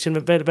det, og så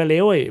siger han, hvad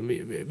laver I?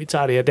 Vi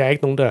tager det her, det er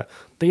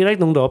der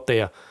ikke nogen, der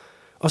opdager.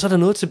 Og så er der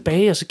noget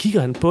tilbage, og så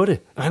kigger han på det,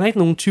 og han er ikke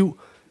nogen tyv,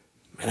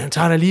 men han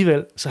tager det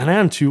alligevel, så han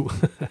er en tyv.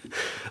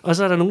 Og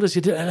så er der nogen, der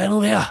siger, lad nu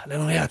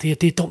være,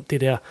 det er dumt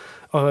det der.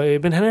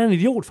 Men han er en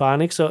idiot,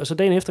 faren, ikke? Så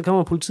dagen efter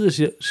kommer politiet og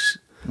siger,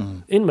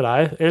 ind med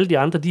dig. Alle de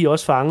andre, de er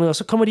også fanget. Og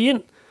så kommer de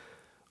ind.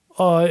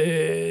 Og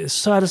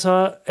så er det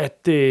så,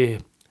 at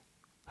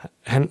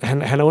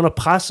han er under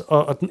pres,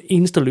 og den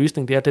eneste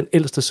løsning, det er, at den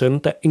ældste søn,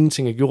 der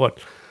ingenting har gjort,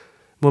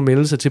 må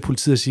melde sig til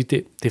politiet og sige,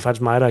 det er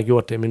faktisk mig, der har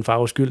gjort det. Min far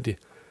er uskyldig.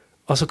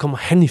 Og så kommer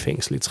han i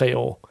fængsel i 3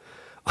 år.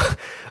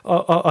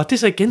 og det er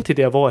så igen det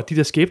der, hvor de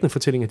der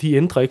skæbnefortællinger, de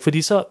ændrer ikke.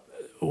 Fordi så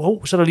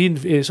er der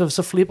lige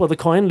så flipper the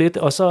coin lidt,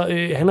 og så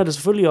handler det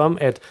selvfølgelig om,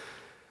 at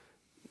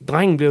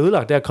drengen bliver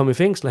ødelagt, der kommer i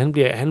fængsel, han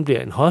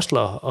bliver en hostler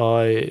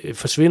og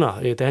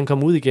forsvinder, da han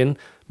kommer ud igen.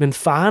 Men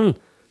faren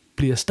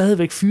bliver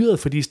stadigvæk fyret,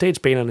 fordi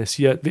statsbanerne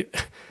siger,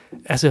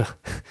 altså,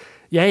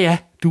 ja,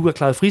 du er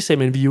klaret frisag,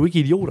 men vi er jo ikke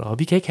idioter, og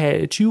vi kan ikke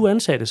have 20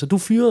 ansatte, så du er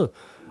fyret,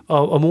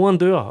 og moren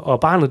dør, og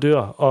barnet dør,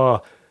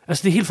 og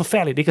altså, det er helt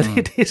forfærdeligt, ikke? Og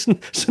det er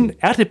sådan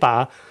er det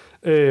bare.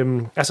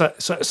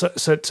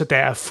 Så der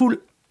er fuld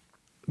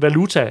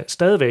valuta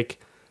stadigvæk,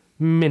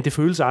 men det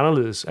føles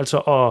anderledes. Altså,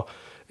 og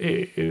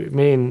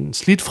med en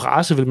slidt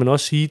frase vil man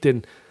også sige,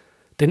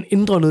 den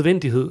indre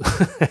nødvendighed.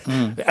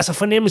 Altså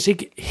fornemmes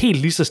ikke helt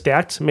lige så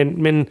stærkt,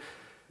 men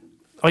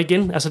og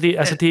igen,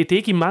 det er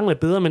ikke i mangel af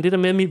bedre, men det der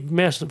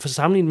med at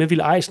sammenligne med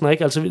Villy Eisner,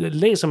 ikke? Altså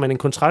læser man en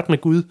kontrakt med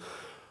Gud,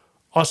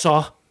 og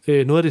så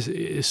noget af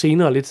det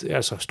senere lidt,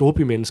 altså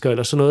storbymennesker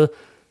eller sådan noget,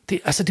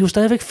 det er jo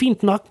stadigvæk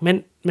fint nok,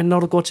 men når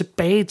du går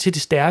tilbage til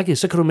det stærke,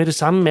 så kan du med det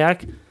samme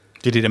mærke.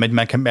 Det er det der med, at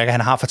man kan mærke, at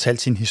han har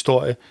fortalt sin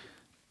historie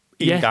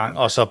en gang,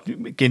 og så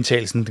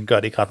gentagelsen, den gør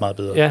det ikke ret meget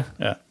bedre.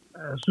 Ja.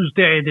 Jeg synes,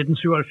 det er i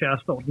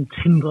 1977, står den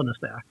tindrende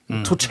stærk.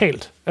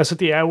 Totalt. Altså,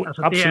 det er jo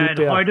altså, absolut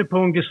det er et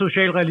højdepunkt i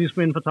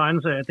socialrealisme inden for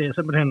tegneserier. Det er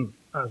simpelthen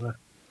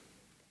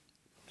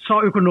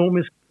så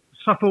økonomisk,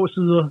 så få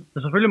sider. Der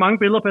er selvfølgelig mange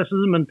billeder per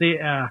side, men det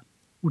er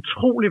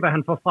utroligt, hvad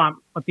han får frem.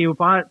 Og det er jo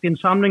bare det er en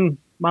samling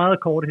meget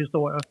korte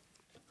historier.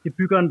 Det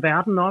bygger en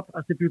verden op,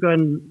 altså det bygger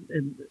en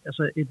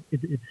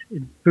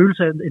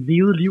følelse af et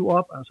levet liv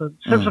op. Altså,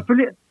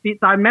 selvfølgelig,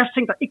 der er en masse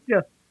ting, der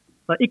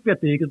ikke bliver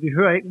dækket,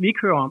 vi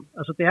ikke hører om.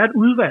 Altså, det er et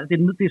udvalg,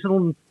 det er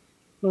sådan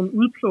nogle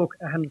udpluk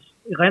af hans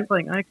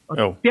erindringer, ikke?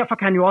 Og derfor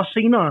kan han jo også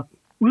senere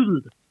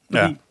udvide det.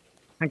 Fordi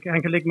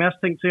han kan lægge masse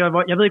ting til.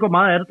 Jeg ved ikke, hvor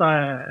meget af det, der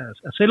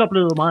er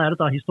selvoplevet, hvor meget af det,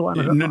 der er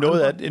historien.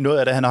 Noget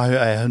af det, han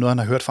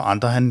har hørt fra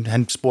andre.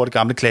 Han spurgte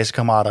gamle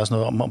klassekammerater og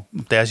sådan noget om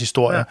deres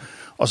historier,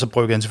 og så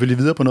brugte han selvfølgelig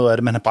videre på noget af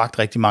det, men han bragte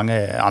rigtig mange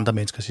af andre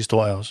menneskers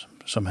historier også,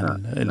 som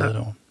han lavede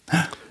over.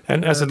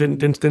 Altså,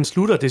 den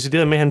slutter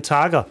decideret med, at han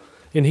takker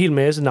en hel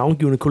masse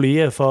navngivende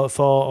kolleger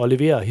for at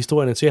levere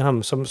historierne til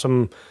ham,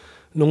 som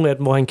nogle af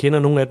dem, hvor han kender,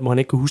 nogle af dem, hvor han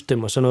ikke kan huske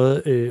dem, og sådan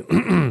noget.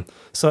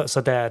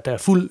 Så der er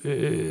fuld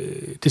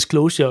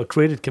disclosure og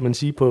credit, kan man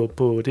sige,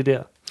 på det der.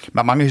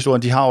 Men mange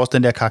historier, de har også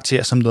den der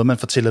karakter, som noget, man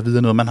fortæller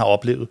videre, noget, man har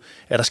oplevet.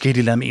 Er der sket et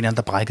eller andet med en eller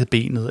anden, der brækkede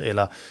benet,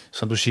 eller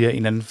som du siger, en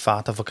eller anden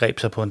far, der forgreb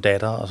sig på en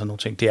datter, og sådan nogle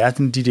ting. Det er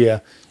de der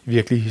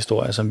virkelige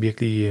historier, som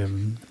virkelig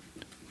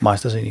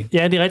mejster sig ind i.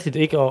 Ja, det er rigtigt,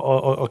 ikke?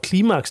 Og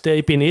klimaks der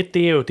i bind 1,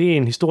 det er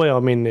en historie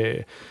om en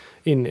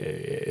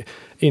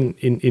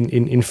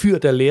fyr,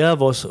 der lærer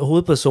vores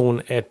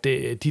hovedperson, at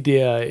de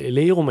der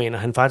lægeromaner,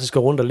 han faktisk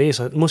går rundt og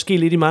læser, måske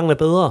lidt i mangel af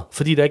bedre,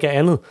 fordi der ikke er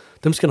andet.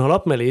 Dem skal han holde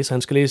op med at læse.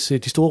 Han skal læse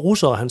De Store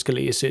Russere, han skal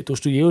læse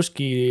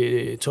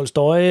Dostojevskij,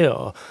 Tolstoj,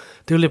 og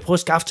det vil jeg prøve at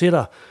skaffe til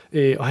dig.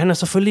 Og han er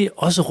selvfølgelig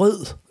også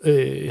rød,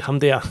 ham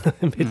der,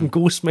 med den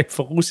gode smag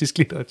for russisk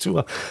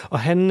litteratur. Og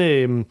han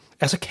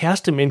er så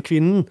kæreste med en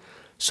kvinde,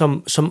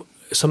 som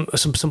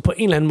på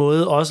en eller anden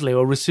måde også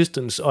laver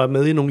resistance og er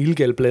med i nogle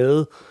illegale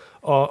blade.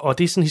 Og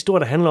det er sådan en historie,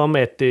 der handler om,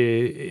 at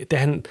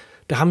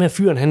da ham her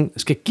fyren, han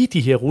skal give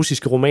de her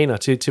russiske romaner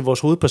til vores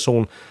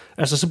hovedperson,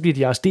 altså så bliver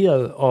de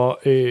arresteret, og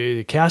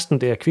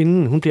kæresten der,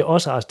 kvinden, hun bliver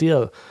også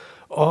arresteret.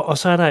 Og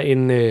så er der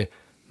en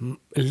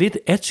lidt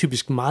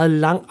atypisk, meget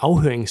lang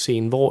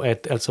afhøringsscene, hvor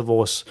at altså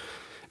vores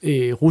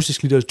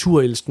russisk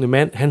litteraturelskende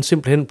mand, han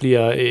simpelthen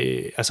bliver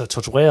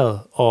tortureret,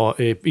 og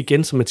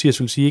igen, som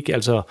Mathias vil sige, ikke,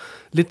 altså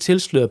lidt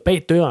tilsløret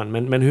bag døren.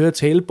 Man hører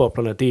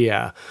taleboblerne, det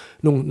er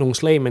nogle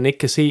slag, man ikke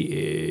kan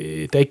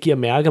se, der ikke giver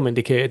mærker, men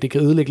det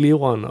kan ødelægge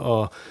leveren,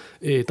 og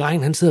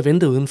drengen, han sidder og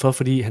venter udenfor,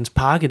 fordi hans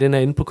pakke, den er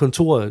inde på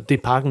kontoret, det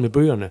er pakken med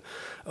bøgerne.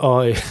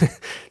 Og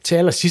til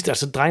allersidst,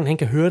 altså drengen, han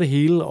kan høre det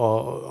hele,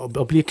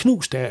 og bliver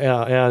knust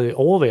af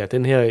overvære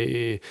den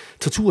her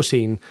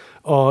torturscene.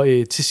 Og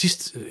til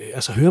sidst,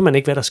 altså hører man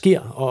ikke, hvad der sker,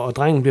 og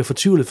drengen bliver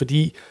fortvivlet,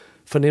 fordi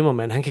fornemmer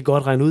man, han kan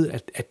godt regne ud,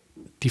 at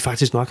de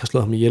faktisk nok har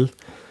slået ham ihjel.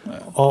 Ja.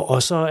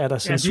 Og så er der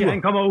censur.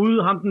 Han kommer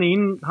ud, ham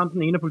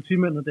den ene af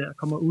politimændene der,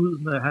 kommer ud,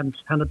 med han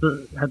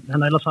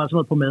har ellers sådan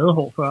noget på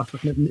madehår først, så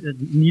sådan et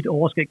neat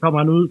overskæg kommer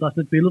han ud, der er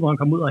sådan et billede, hvor han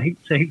kommer ud og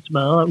ser helt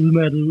smadret og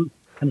udmattet ud.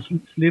 Hans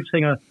slips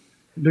hænger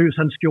løs,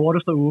 hans skjorte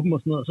står åben og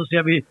sådan noget, og så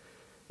ser vi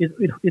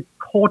et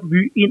kort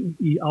vy ind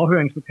i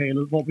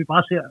afhøringslokalet, hvor vi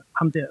bare ser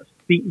ham der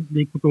ben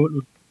ligge på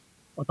gulvet,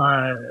 og der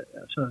er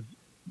altså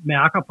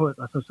mærker på,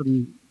 altså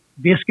sådan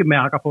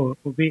væskemærker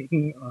på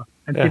væggen, og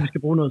han siger, vi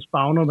skal bruge noget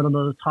spavner eller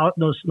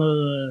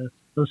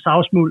noget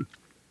savsmuld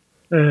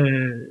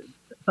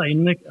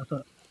derinde, ikke?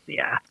 Altså, det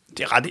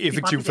er ret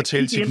effektiv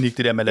fortælleteknik,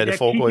 det der med at lade det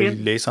foregå i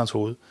læserens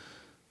hoved.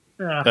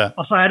 Ja.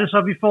 Og så er det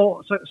så, vi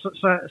får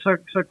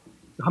så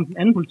ham den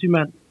anden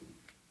politimand,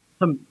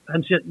 som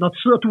han siger, når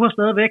sidder du her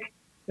stadigvæk,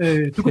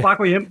 du kan bare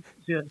gå hjem,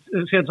 siger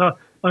han så.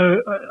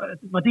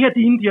 Var det her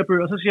dine, de her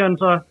bøger? Så siger han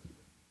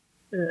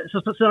så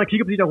sidder han og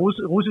kigger på de der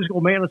russiske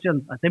romaner, og siger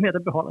han, dem her,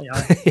 dem beholder jeg.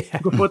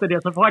 Du kan få det der.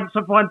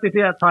 Så får han det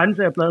der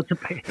tegneserieblad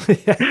tilbage.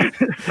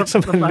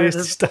 Som han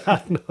læste i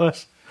starten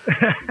også.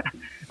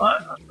 og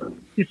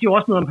det siger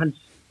også noget om hans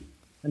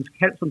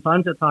kald som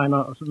tegneserietegner,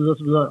 og så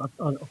videre,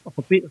 og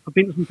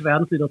forbindelsen til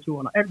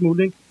verdenslitteraturen, og alt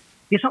muligt.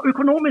 Det er så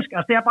økonomisk.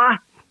 Altså, det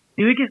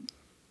er jo ikke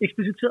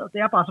ekspliciteret. Det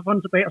er bare så får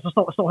han tilbage, og så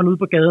står han ude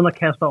på gaden og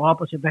kaster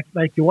op og siger,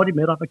 hvad gjorde de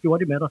med dig? Hvad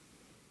gjorde de med dig?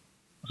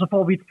 Og så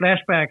får vi et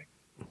flashback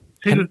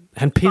til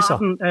han pisser.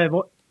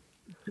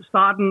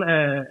 Starten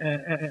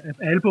af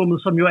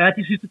albummet, som jo er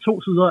de sidste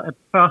 2 sider af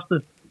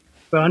første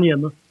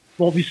børnehjemmet,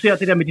 hvor vi ser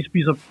det der med, de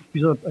spiser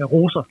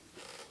roser,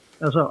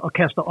 altså og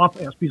kaster op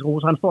af at spise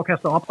roser. Han står og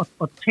kaster op,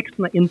 og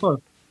teksten er ændret.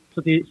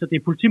 Så det er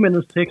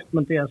politimændens tekst,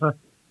 men det er altså,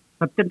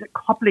 så den der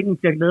koblingen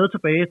bliver lavet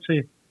tilbage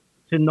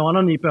til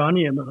nonnerne i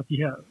børnehjemmet, og de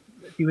her,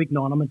 det er jo ikke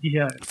nonner, men de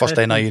her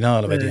forstanderinder,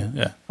 eller hvad det er.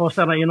 Ja.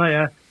 Forstanderinder,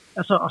 ja.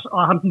 Altså,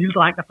 og ham den lille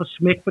dreng, der får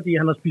smæk, fordi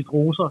han har spist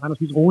roser. Han har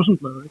spist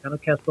rosenblade. Han har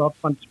kastet op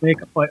fra en smæk,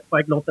 og får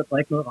ikke lov til at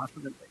drikke noget resten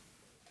af den dag.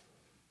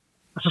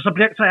 Altså,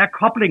 så er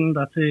koblingen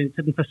der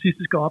til den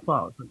fascistiske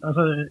opdragelse.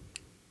 Altså,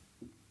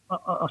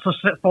 og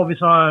så får vi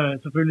så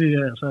selvfølgelig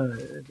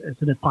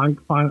sådan et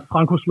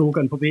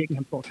Franco-slogan på væggen,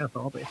 han står og kaster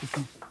op af.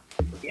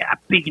 Ja,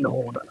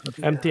 benhårdt.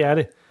 Altså, Jamen, det er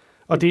det.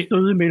 Og det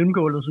døde i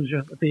mellemgulvet, synes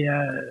jeg. Det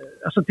er,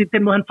 altså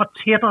den måde, han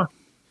fortætter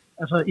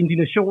altså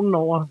indignationen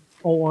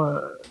over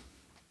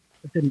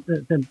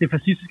det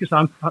fascistiske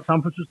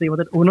samfundssystem og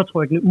den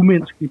undertrykkende,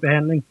 umenneskelige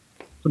behandling,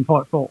 som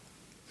folk får.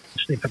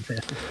 Det er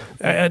fantastisk.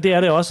 Ja, det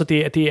er det også, og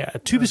det er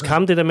typisk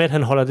ham, det der med, at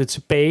han holder det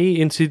tilbage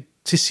indtil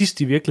til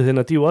sidst i virkeligheden,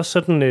 og det er jo også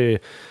sådan,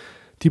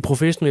 de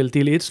professionelle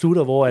del 1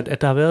 slutter, hvor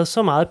at der har været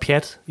så meget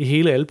pjat i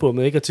hele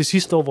albummet, ikke? Og til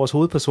sidst står vores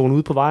hovedperson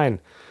ude på vejen,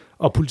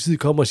 og politiet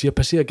kommer og siger,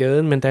 passer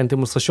gaden, men der er en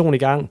demonstration i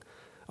gang,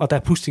 og der er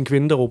pludselig en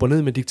kvinde, der råber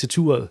ned med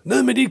diktaturet.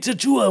 Ned med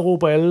diktaturet,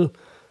 råber alle.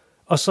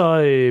 Og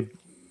så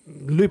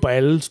løber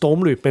alle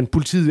stormløb, men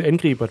politiet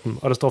angriber dem,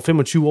 og der står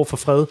 25 år for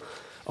fred.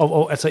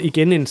 Og altså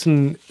igen en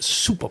sådan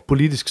super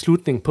politisk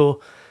slutning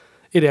på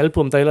et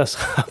album, der ellers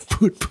har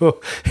budt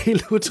på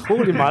helt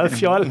utrolig meget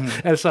fjol.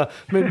 Altså,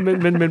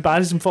 men bare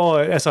ligesom for,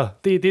 altså,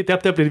 der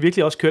bliver det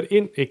virkelig også kørt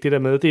ind, ikke det der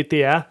med. Det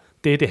er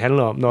det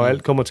handler om, når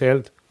alt kommer til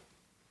alt.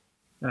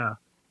 Ja,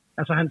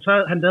 altså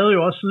han lavede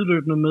jo også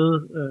sideløbende med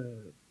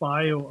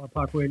Barrio og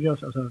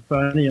Parcoelios, altså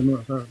børnehjemmet,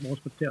 altså vores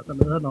kvarter, der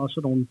lavede han også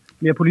sådan nogle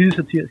mere politisk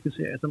satiriske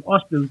serier, som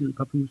også blev udgivet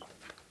par pus,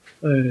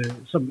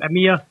 som er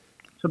mere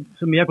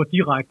som mere går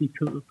direkte i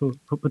kødet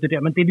på det der.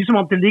 Men det er ligesom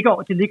om, det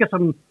ligger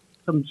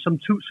som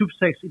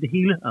subtekst i det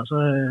hele.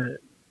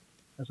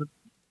 Altså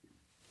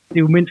det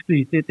er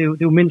umenneskeligt, det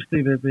er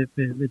umenneskeligt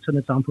ved sådan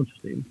et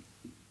samfundssystem.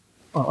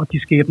 Og de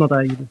skæbner, der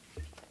er i det.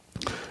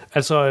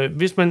 Altså,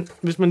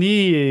 hvis man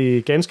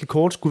lige ganske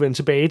kort skulle vende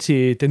tilbage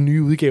til den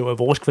nye udgave af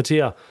Vores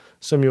Kvarter,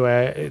 som jo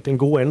er den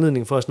gode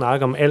anledning for at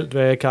snakke om alt,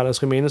 hvad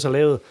Carlos Giménez har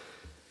lavet,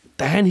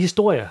 der er en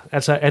historie,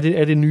 altså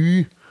er det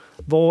nye,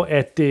 hvor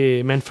at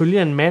man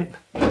følger en mand,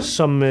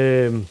 som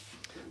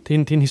det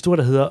er en historie,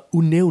 der hedder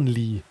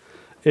Unævnlige,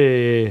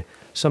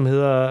 som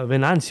hedder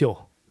Venancio.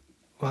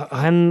 Og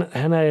han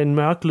er en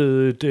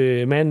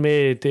mørklødet mand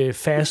med et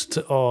fast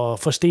og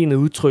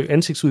forstenet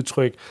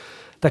ansigtsudtryk,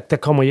 der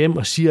kommer hjem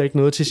og siger ikke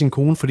noget til sin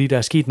kone, fordi der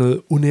er sket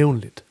noget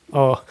unævnligt.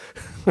 Og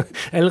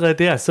allerede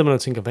der, så man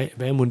og tænker,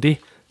 hvad er mon det,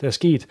 der er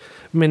sket?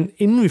 Men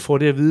inden vi får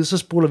det at vide, så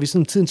spoler vi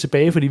sådan tiden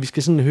tilbage, fordi vi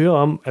skal sådan høre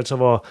om, altså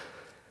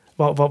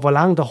hvor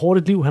langt og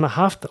hårdt et liv han har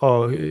haft,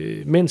 og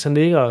mens han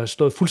ligger og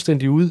stået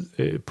fuldstændig ud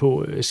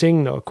på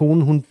sengen, og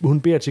konen,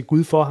 hun beder til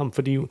Gud for ham,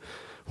 fordi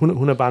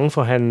hun er bange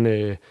for, at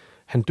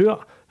han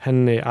dør.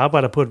 Han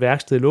arbejder på et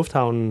værksted i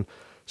lufthavnen.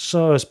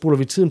 Så spoler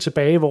vi tiden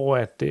tilbage, hvor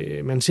at,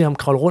 man ser ham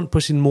kravle rundt på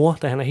sin mor,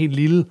 da han er helt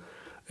lille,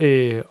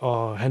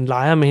 og han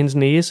leger med hendes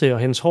næse og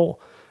hendes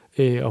hår,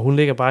 og hun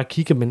ligger bare og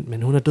kigger,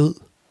 men hun er død.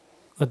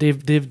 Og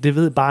det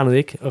ved barnet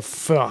ikke, og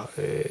før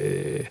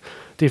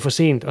det er for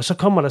sent. Og så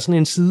kommer der sådan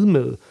en side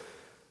med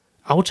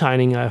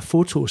aftegninger af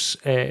fotos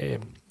af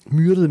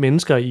myrdede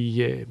mennesker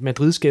i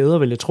Madrids gader,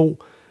 vil jeg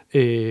tro.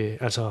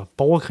 Altså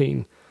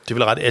borgerkrigen. Det er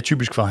vel ret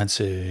atypisk for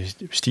hans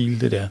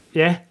stil, det der.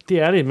 Ja, det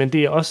er det, men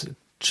det er også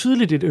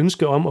tydeligt et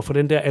ønske om at få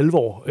den der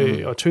alvor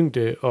og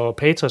tyngde og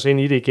patos ind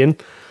i det igen.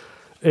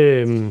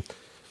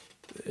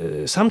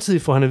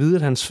 Samtidig får han at vide,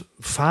 at hans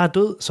far er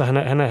død, så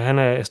han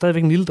er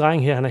stadigvæk en lille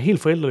dreng her. Han er helt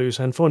forældreløs,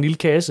 og han får en lille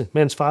kasse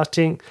med hans fars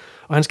ting,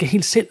 og han skal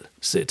helt selv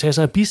tage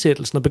sig af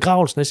bisættelsen og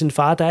begravelsen af sin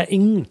far. Der er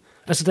ingen.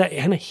 Altså,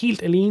 han er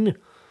helt alene.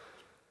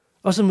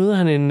 Og så møder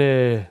han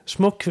en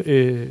smuk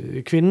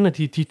kvinde, og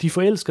de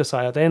forelsker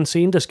sig, og der er en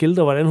scene, der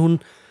skildrer, hvordan hun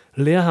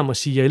lærer ham at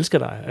sige, jeg elsker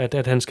dig,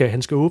 at han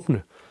skal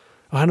åbne.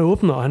 Og han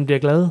åbner, og han bliver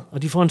glad,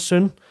 og de får en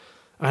søn,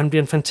 og han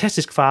bliver en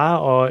fantastisk far,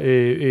 og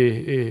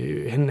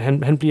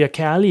han bliver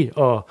kærlig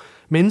og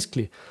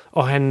menneskelig,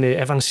 og han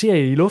avancerer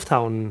i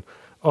lufthavnen,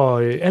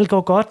 og alt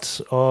går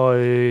godt, og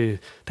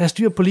der er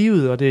styr på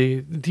livet, og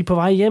de er på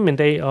vej hjem en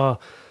dag, og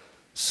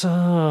så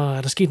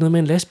er der sket noget med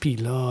en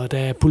lastbil, og der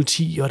er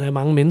politi, og der er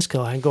mange mennesker,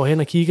 og han går hen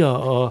og kigger,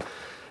 og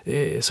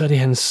så er det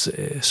hans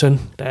søn,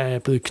 der er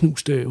blevet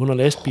knust under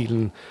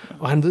lastbilen,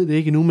 og han ved det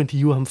ikke endnu, men de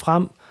hiver ham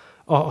frem,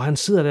 og han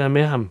sidder der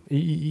med ham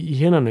i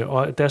hænderne,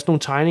 og der er sådan nogle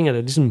tegninger,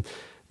 der ligesom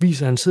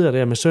viser, at han sidder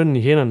der med sønnen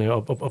i hænderne,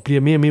 og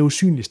bliver mere og mere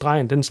usynlig.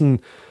 Stregen, den sådan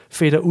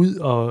fætter ud,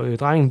 og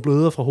drengen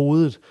bløder fra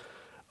hovedet.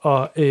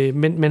 Og,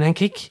 men han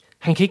kan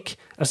ikke,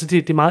 altså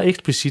det er meget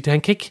eksplicit,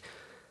 han kan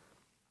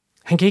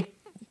ikke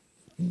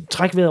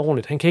trække vejret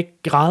ordentligt, han kan ikke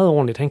græde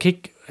ordentligt,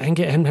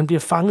 han bliver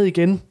fanget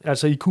igen,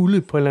 altså i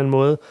kulde på en eller anden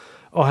måde,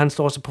 og han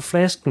står så på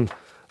flasken,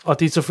 og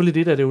det er selvfølgelig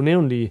det, der er det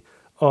unævnlige,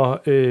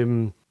 og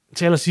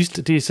til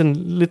allersidst, det er sådan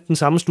lidt den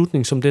samme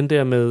slutning som den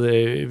der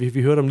med,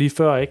 vi hørte om lige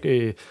før,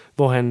 ikke?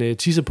 Hvor han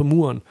tisser på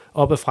muren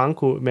op ad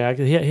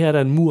Franco-mærket. Her er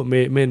der en mur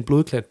med en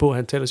blodklat på,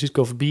 han til allersidst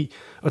går forbi,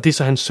 og det er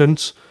så hans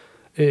søns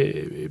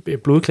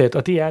blodklat,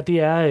 og det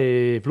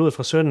er blodet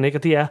fra sønnen, ikke?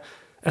 Og det er,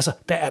 altså,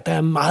 der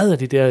er meget af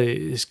det der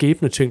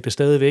skæbnetyngde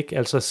stadigvæk,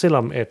 altså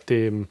selvom at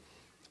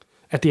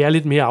det er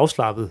lidt mere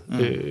afslappet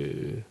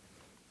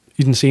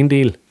i den sene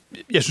del.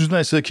 Jeg synes, når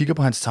jeg sidder og kigger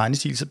på hans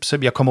tegnestil, så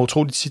jeg kommer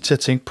utroligt tit til at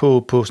tænke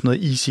på sådan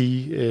noget Easy,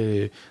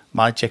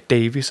 meget Jack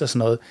Davis og sådan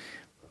noget.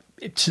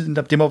 Tiden,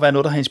 det må være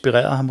noget, der har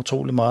inspireret ham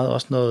utroligt meget.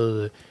 Også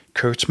noget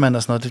Kurtzman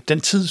og sådan noget. Den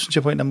tid, synes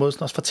jeg på en eller anden måde,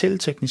 også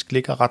fortælleteknisk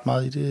ligger ret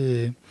meget i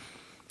det.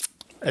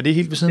 Er det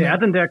helt ved siden Det er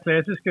den der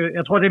klassiske,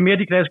 jeg tror det er mere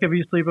de klassiske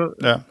avisstriber,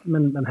 Ja.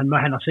 men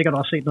han har sikkert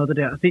også set noget af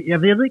det der.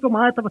 Jeg ved ikke, hvor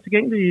meget der var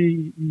tilgængeligt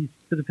i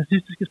det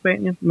fascistiske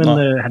Spanien, men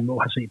han må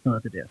have set noget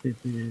af det der.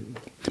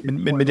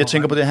 Men jeg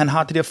tænker på det, han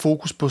har det der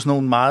fokus på sådan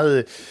nogle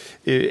meget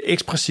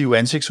ekspressive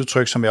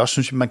ansigtsudtryk, som jeg også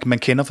synes, man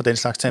kender fra den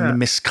slags ting,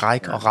 med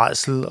skræk og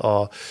rædsel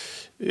og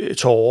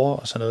tårer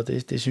og sådan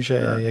noget. Det synes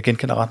jeg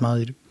genkender ret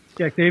meget i det.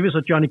 Jack Davis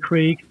og Johnny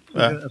Craig,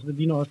 altså det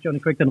ligner også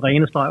Johnny Craig, den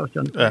rene streg hos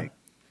Johnny Craig.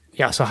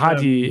 Ja, så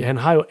har han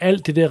har jo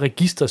alt det der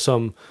register,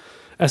 som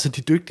altså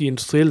de dygtige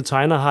industrielle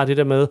tegnere har det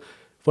der med,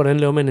 hvordan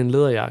laver man en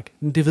læderjakke?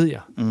 Det ved jeg.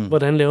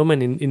 Hvordan laver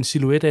man en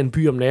silhuet af en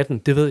by om natten?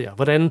 Det ved jeg.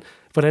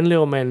 Hvordan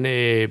laver man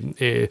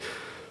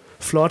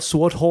flot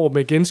sort hår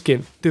med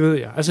genskin? Det ved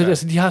jeg.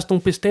 Altså de har sådan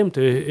nogle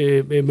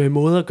bestemte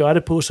måder at gøre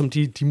det på, som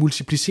de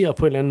multiplicerer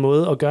på en eller anden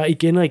måde, og gør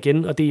igen og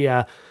igen, og det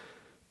er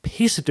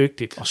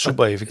pissedygtigt. Og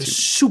super effektivt.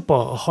 Super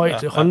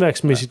højt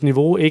håndværksmæssigt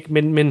niveau, ikke?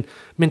 Men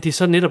det er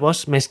så netop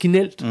også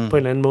maskinelt på en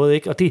eller anden måde,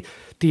 ikke? Og det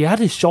er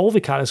det sjove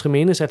ved Carlos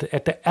Giménez,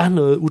 at der er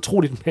noget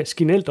utroligt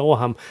maskinelt over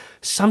ham,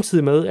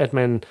 samtidig med, at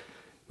man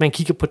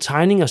kigger på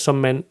tegninger, som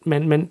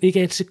man ikke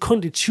er et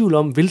sekund i tvivl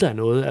om, vil der er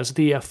noget. Altså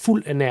det er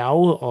fuld af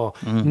nerve og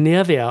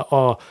nærvær,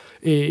 og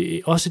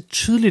også et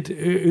tydeligt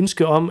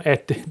ønske om,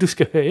 at du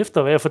skal høre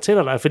efter, hvad jeg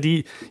fortæller dig,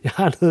 fordi jeg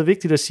har noget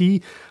vigtigt at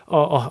sige,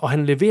 og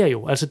han leverer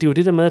jo. Altså det er jo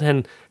det der med,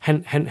 at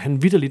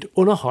han vitterligt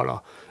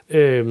underholder.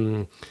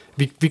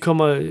 Vi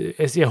kommer,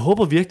 altså jeg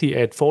håber virkelig,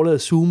 at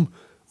forlaget Zoom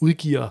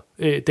udgiver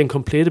den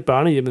komplette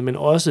børnehjemmet, men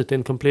også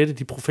den komplette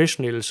de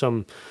professionelle,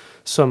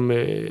 som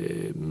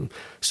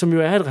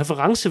jo er et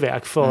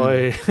referenceværk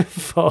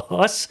for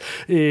os,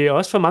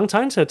 også for mange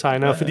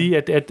tegneserietegnere, fordi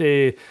at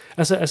det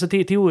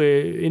er jo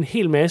en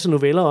hel masse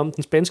noveller om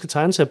den spanske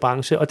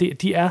tegneseriebranche, og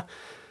de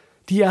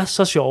er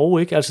så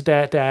sjove, ikke? Altså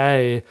der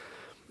er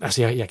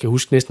altså jeg kan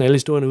huske næsten alle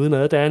historierne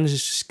udenad. Der er en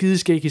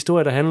skideskæg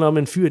historie, der handler om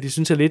en fyr, de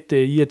synes er lidt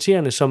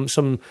irriterende,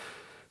 som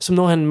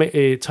når han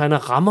tegner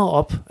rammer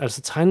op,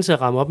 altså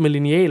tegneserierammer op med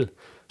lineal,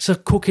 så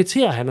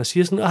koketterer han og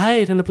siger sådan,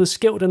 ej, den er blevet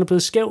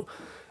skæv,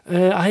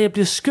 jeg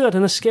bliver skør,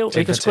 den er skæv.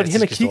 Ikke? Og så går de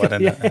hen og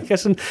kigger.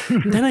 Sådan,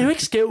 den er jo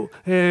ikke skæv.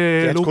 Det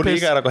er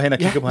kollegaer, der går hen og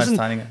kigger på hans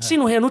tegninger. Se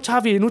nu her, nu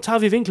tager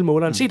vi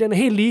vinkelmåleren. Se, den er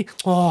helt lige.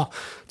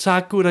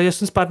 Tak gutter, jeg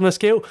synes bare, den er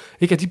skæv.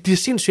 Ikke? Og de bliver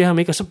sindssyge ham,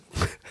 ikke? Og så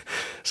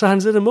har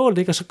han siddet og målt,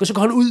 ikke? Og så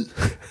går han ud.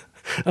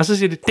 Og så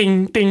siger det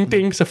ding, ding,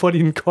 ding, så får de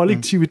en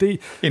kollektiv idé.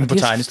 Inden på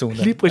tegnestuen.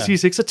 Lige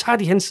præcis, ikke? Så tager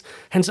de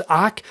hans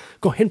ark,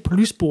 går hen på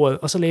lysbordet,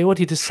 og så laver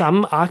de det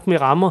samme ark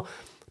med rammer.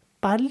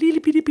 Bare en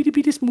lille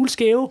bitte smule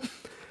skæve.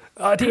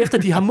 Og det er efter,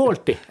 de har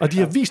målt det, og de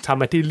har vist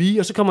ham, at det er lige,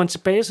 og så kommer han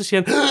tilbage, og så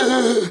siger han,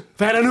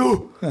 hvad er der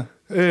nu?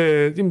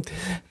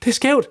 Det er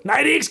skævt. Nej,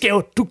 det er ikke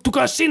skævt. Du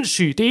gør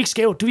sindssygt. Det er ikke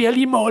skævt. Vi har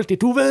lige målt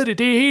det. Du ved det.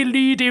 Det er helt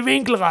lige. Det er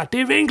vinkelret.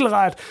 Det er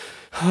vinkelret.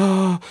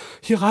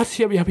 Jeg er ret.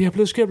 Jeg er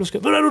blevet skævt. Ved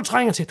du, hvad du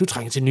trænger til? Du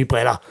trænger til nye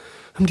briller.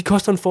 Jamen, de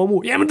koster en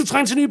formue. Jamen, du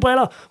trænger til nye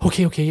briller.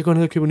 Okay, jeg går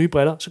ned og køber nye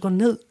briller. Så går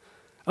ned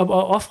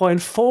og offrer en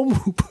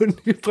formue på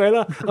nye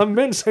briller, og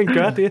mens han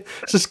gør det,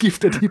 så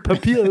skifter de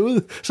papiret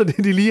ud, så det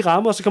de lige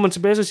rammer, og så kommer han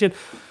tilbage og siger,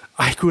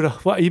 ej gutter,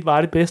 hvor I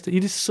var det bedste, I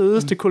er de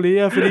sødeste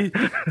kolleger, fordi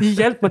I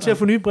hjalp mig til at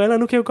få nye briller,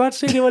 nu kan jeg jo godt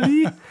se, det var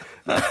lige.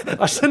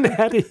 Og sådan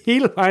er det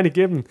hele vejen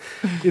igennem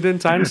i den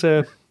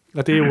tegneserie,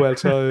 og det er jo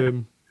altså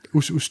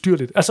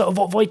ustyrligt. Altså,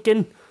 hvor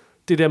igen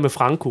det der med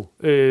Franco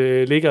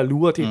ligger og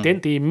lurer, det er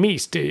det er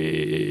mest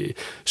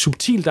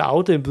subtilt og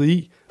afdæmpet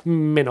i,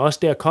 men også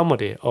der kommer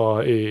det,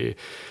 og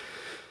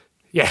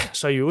ja,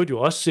 så i øvrigt jo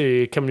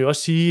også, kan man jo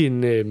også sige,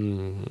 men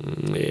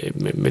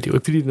det er jo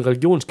ikke fordi det er en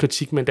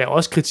religionskritik, men der er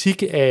også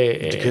kritik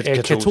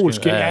af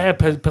katolske. Ja,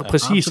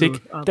 præcis, ikke?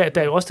 Der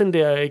er jo også den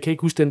der, jeg kan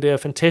ikke huske den der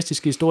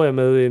fantastiske historie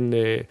med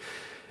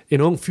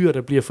en ung fyr,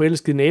 der bliver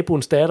forelsket i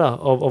naboens datter,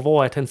 og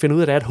hvor at han finder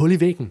ud af, at der er et hul i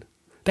væggen.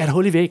 Der er et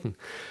hul i væggen,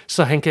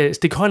 så han kan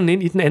stikke hånden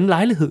ind i den anden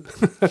lejlighed.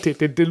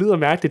 det lyder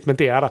mærkeligt, men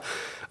det er der.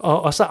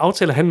 Og så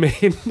aftaler han med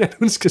hende, at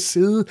hun skal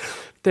sidde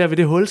der ved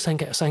det hul, så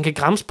han kan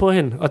gramse på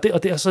hende. Og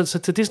det er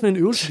sådan en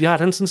øvelse, de har, at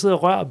han sådan sidder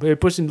og rører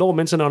på sin lår,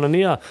 mens han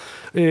onanerer.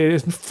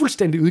 Sådan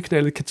fuldstændig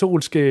udknaldet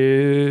katolsk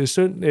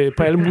søn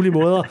på alle mulige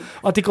måder.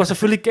 Og det går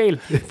selvfølgelig galt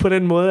på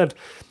den måde, at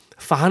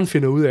faren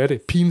finder ud af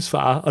det, pigens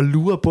far, og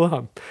lurer på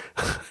ham.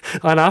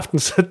 Og en aften,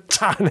 så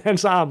tager han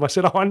hans arm og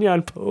sætter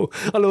håndjern på,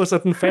 og låser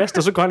den fast,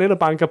 og så går han ind og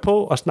banker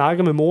på, og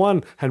snakker med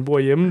moren, han bor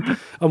hjemme.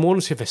 Og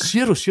moren siger, hvad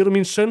siger du? Siger du,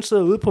 min søn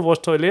sidder ude på vores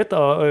toilet,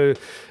 og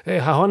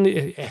har hånden i?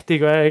 Ja, det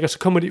gør jeg ikke. Og så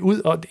kommer de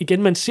ud, og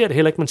igen, man ser det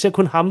heller ikke, man ser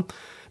kun ham,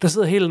 der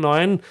sidder helt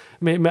nøgen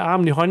med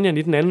armen i håndjern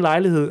i den anden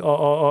lejlighed,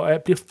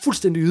 og bliver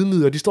fuldstændig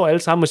ydmyget, og de står alle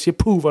sammen og siger,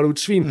 puh, hvor er du et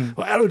svin,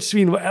 hvor er du et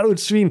svin, hvor er du et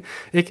svin,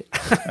 ikke?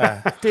 Ja.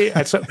 Det er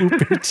altså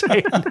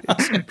ubetaleligt.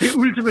 Det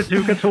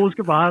ultimative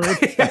katolske bare,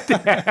 ikke? Ja,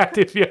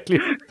 det er virkelig.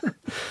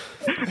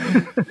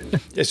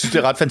 Jeg synes, det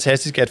er ret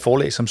fantastisk, at et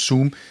forlag som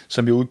Zoom,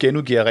 som jo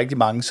genudgiver rigtig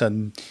mange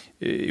sådan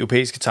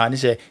europæiske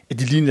tegneserier, at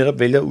de lige netop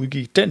vælger at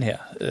udgive den her.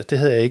 Det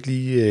havde jeg ikke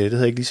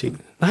lige set.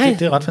 Nej,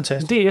 det er ret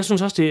fantastisk. Jeg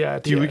synes også, det er...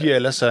 De udgiver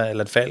ellers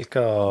Allan Falk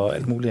og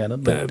alt muligt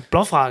andet.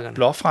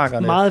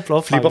 Blåfrakkerne. Meget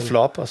Flip og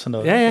Flop og sådan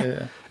noget. Ja.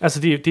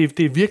 Altså, det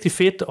er virkelig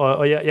fedt,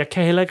 og jeg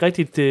kan heller ikke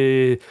rigtigt...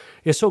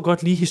 Jeg så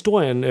godt lige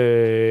historien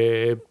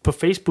på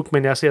Facebook,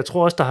 men jeg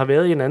tror også, der har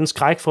været en anden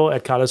skræk for,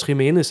 at Carlos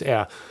Jiménez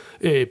er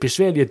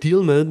besværlig at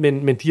deal med,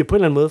 men de har på en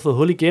eller anden måde fået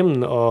hul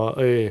igennem,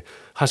 og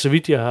har, så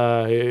vidt jeg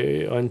har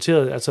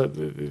orienteret, altså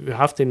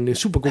haft en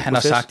super god proces. Han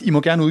har sagt, I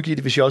må gerne udgive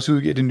det, hvis jeg også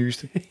udgiver det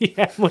nyeste.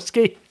 Ja,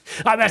 måske.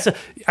 Nej, men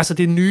altså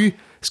det nye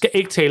skal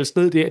ikke tales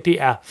ned,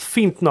 det er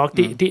fint nok,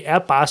 det er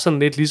bare sådan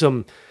lidt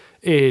ligesom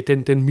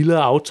den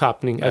mildere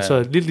aftapning,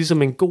 altså lidt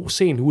ligesom en god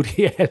sen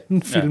Woody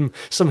Allen-film,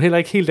 som heller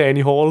ikke helt er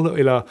Annie Hall,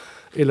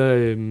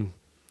 eller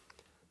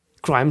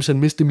Crimes and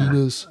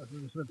Misdemeanors.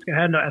 Skal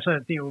have, altså,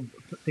 det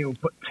er jo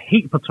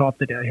helt på top,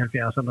 det der i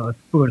 70'erne og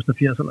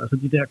 80'erne, altså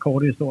de der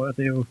korte historier,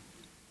 det er jo,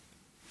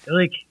 jeg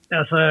ved ikke,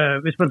 altså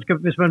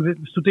hvis man vil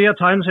studere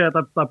tegneserier,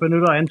 der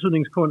benytter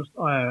antydningskunst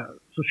og er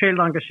socialt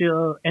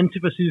engagerede,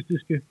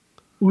 antifascistiske,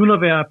 uden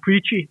at være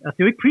preachy, altså det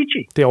er jo ikke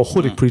preachy. Det er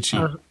overhovedet ikke preachy.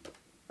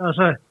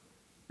 Altså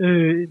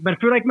man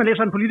føler ikke, man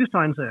læser en politisk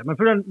tegneserie, man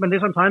føler, man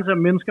læser en tegneserie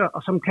om mennesker,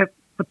 og som kan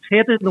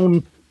fortætte nogle,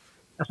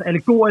 altså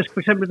allegorisk, for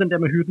eksempel den der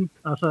med hytten,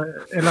 altså,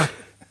 eller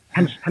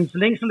hans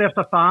længsel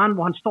efter faren,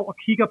 hvor han står og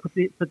kigger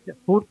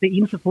på det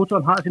eneste foto,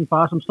 han har af sin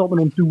far, som står med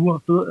nogle duer,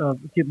 og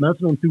giver mad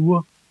til nogle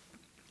duer.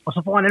 Og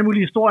så får han alle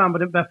mulige historier om,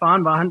 hvad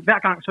faren var. Hver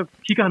gang så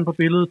kigger han på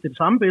billedet, det er det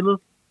samme billede,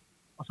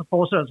 og så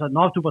forestiller han sig,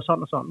 nå, du var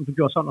sådan og sådan, du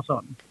gjorde sådan og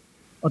sådan.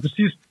 Og til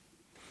sidst,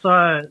 så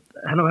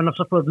han har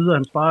så fået at vide, at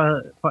hans far,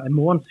 at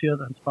moren siger,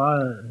 at hans far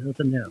havde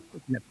den her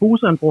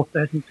pose, han brugte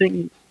af sine ting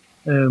i,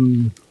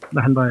 da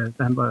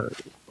han var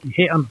i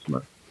hæren.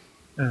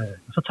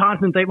 Så tager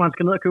han en dag, hvor han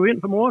skal ned og købe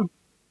ind for moren,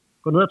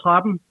 går ned ad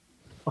trappen,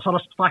 og så er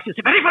der straks, jeg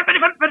siger, hvad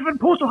er det for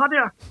en pose, du har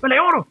der? Hvad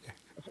laver du?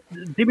 Altså,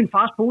 det er min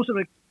fars pose,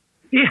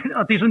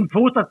 og det er sådan en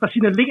pose, der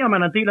signalerer, at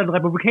man er en del af den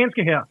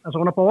republikanske her, altså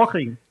under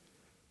borgerkrigen.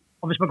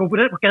 Og hvis man går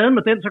på gaden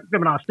med den, så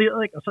bliver man arresteret,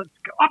 ikke? Og så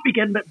op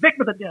igen, væk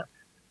med den der.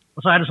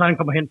 Og så er det så, han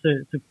kommer hen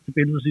til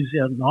billedet og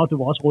siger, nå, du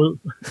var også rød.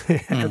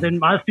 Altså, det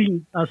er meget fint.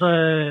 Altså,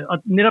 og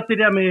netop det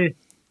der med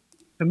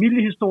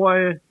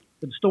familiehistorie,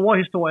 den store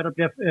historie,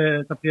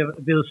 der bliver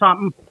vævet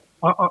sammen,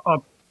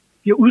 og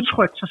bliver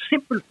udtrykt så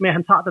simpelt med, at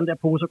han tager den der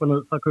pose og går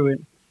ned for at købe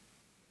ind.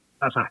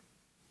 Altså,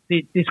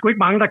 det er sgu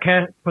ikke mange, der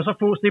kan på så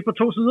få, det er på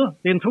 2 sider.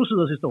 Det er en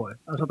 2-siders historie,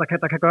 altså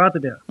der kan gøre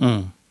det der.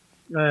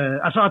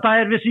 Altså, og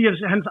der vil sige,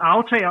 at hans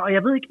aftager, og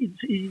jeg ved ikke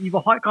i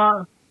hvor høj grad,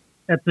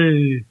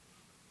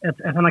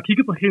 at han har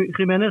kigget på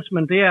Jiménez,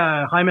 men det er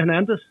Jaime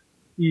Hernandez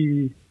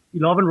i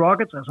Love and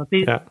Rockets, altså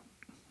det er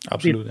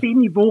det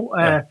niveau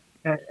af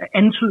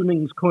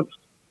antydningens kunst.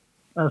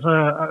 Altså,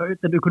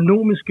 den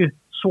økonomiske,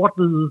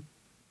 sort-hvide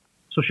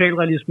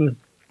socialrealisme,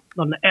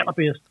 når den er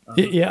allerbedst.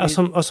 Altså,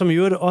 ja, og som i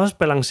øvrigt også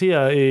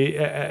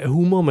balancerer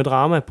humor med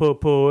drama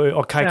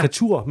og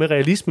karikatur med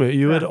realisme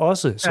i øvrigt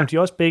også, som de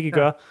også begge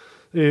gør,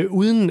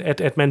 uden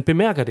at man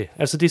bemærker det.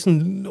 Altså, det er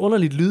sådan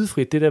underligt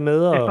lydfrit, det der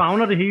med at... Det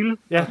favner det hele.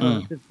 Ja.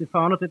 Det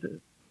favner det.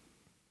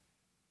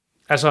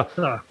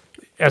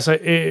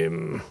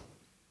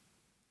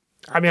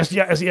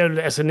 Jeg vil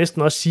altså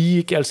næsten også sige,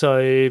 ikke?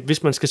 Altså,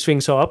 hvis man skal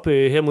svinge sig op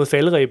her mod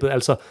falderebet,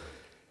 altså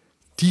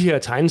de her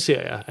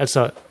tegneserier,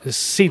 altså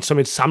set som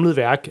et samlet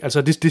værk,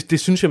 altså det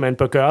synes jeg, man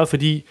bør gøre,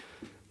 fordi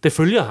det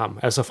følger ham,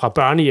 altså fra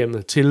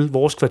børnehjemmet til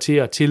vores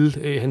kvarter,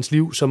 til hans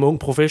liv som ung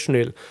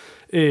professionel.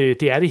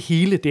 Det er det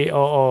hele,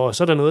 og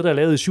så er der noget, der er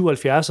lavet i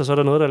 77, og så er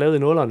der noget, der er lavet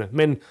i 0'erne,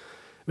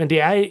 men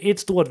det er et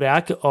stort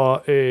værk,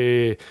 og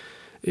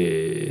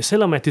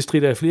selvom at det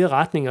strider i flere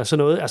retninger og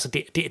sådan noget, altså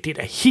det er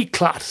da helt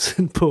klart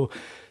sådan på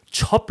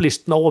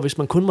toplisten over, hvis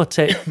man kun må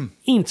tage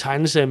en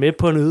tegneserie med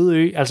på en øde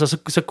ø, altså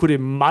så kunne det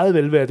meget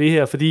vel være det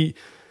her, fordi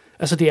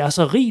altså det er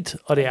så rigt,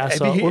 og det er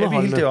så underholdende.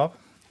 Er vi helt deroppe?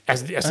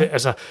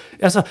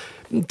 Altså,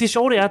 det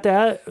sjove det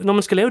er, når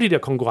man skal lave de der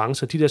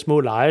konkurrencer, de der små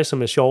lege,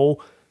 som er sjove,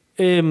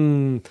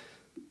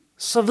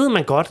 så ved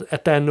man godt,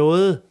 at der er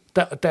noget,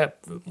 der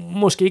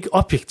måske ikke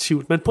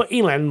objektivt, men på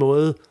en eller anden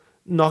måde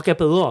nok er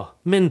bedre,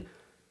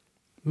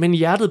 men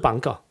hjertet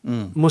banker.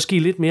 Måske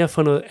lidt mere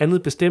for noget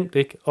andet bestemt,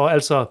 ikke? Og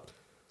altså,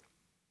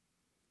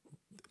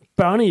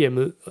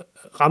 børnehjemmet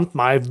ramte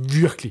mig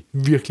virkelig,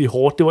 virkelig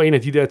hårdt. Det var en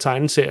af de der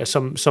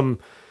tegneserier, som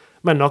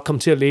man nok kom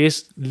til at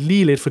læse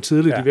lige lidt for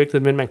tidligt i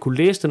virkeligheden, men man kunne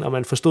læse den, og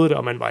man forstod det,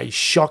 og man var i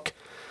chok.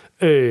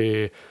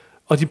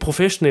 Og de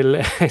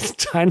professionelle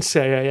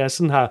tegneserier, jeg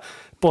sådan har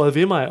båret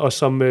ved mig, og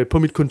som på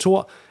mit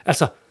kontor,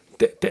 altså,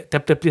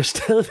 der bliver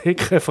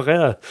stadigvæk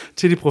refereret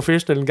til de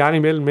professionelle en gang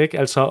imellem, ikke?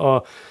 Altså,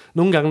 og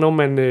nogle gange, når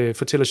man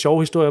fortæller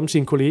sjove historier om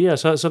sine kolleger,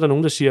 så er der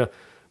nogen, der siger,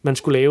 man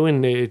skulle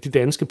lave de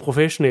danske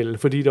professionelle,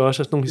 fordi der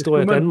også er sådan nogle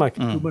historier i Danmark.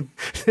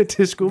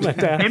 Det skulle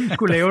man. Hvem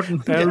skulle lave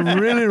den? Der er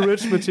really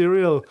rich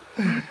material.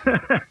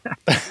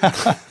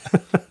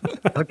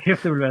 Og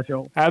kæft, det ville være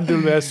sjovt. Ja, det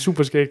ville være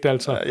super skægt,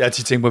 altså. Jeg har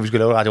tit tænkt på, at vi skulle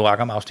lave et Radio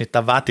Rackham-afsnit. Der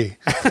var det.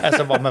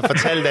 Altså, hvor man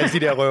fortalte alle de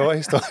der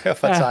røverhistorier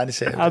fra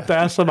tegneserien. Ja, der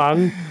er så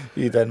mange.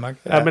 I Danmark.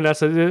 Ja, men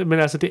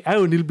altså, det er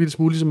jo en lille bitte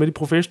smule, ligesom med de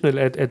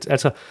professionelle, at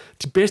altså,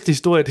 de bedste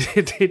historier,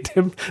 det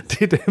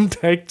er dem,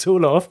 der ikke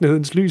tåler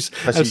offentlighedens lys.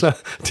 Præcis. Altså,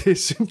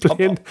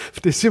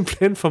 det er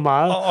simpelthen for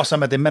meget. Og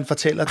som er dem, man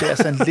fortæller, det er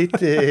sådan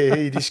lidt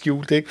i de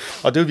skjulte, ikke?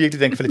 Og det er jo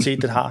virkelig den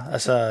kvalitet, den har.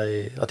 Altså,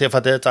 og derfor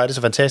der er det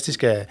så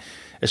fantastisk, at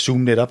Zoom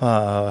netop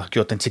har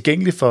gjort den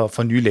tilgængelig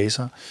for nye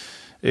læsere.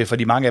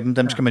 Fordi mange af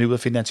dem skal man ud og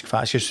finde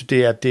antikvarisk. Jeg synes,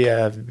 det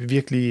er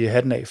virkelig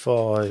hatten af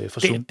for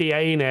Zoom. Det er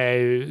en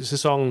af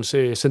sæsonens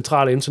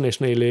centrale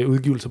internationale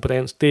udgivelser på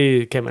dansk.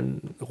 Det kan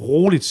man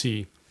roligt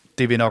sige.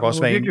 Det vil nok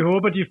også være en. Jeg virkelig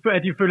håber,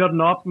 at de følger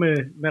den op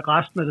med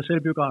resten af det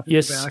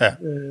selvbiografiske værk.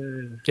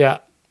 Ja.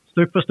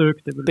 Styk for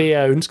styk. Det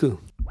er ønsket.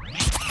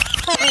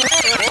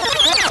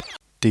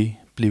 Det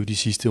blev de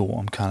sidste ord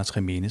om Carlos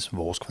Jiménez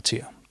Vores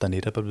Kvarter, der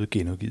netop er blevet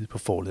genudgivet på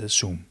forlaget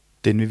Zoom.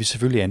 Den vil vi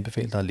selvfølgelig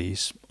anbefale dig at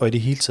læse, og i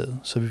det hele taget,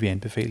 så vil vi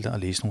anbefale dig at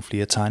læse nogle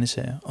flere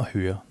tegneserier og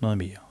høre noget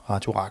mere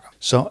Radio Rakker.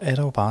 Så er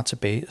der jo bare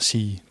tilbage at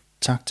sige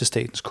tak til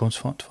Statens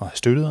Kunstfond for at have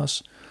støttet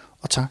os,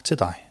 og tak til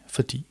dig,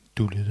 fordi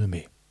du lyttede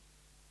med.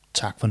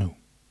 Tak for nu.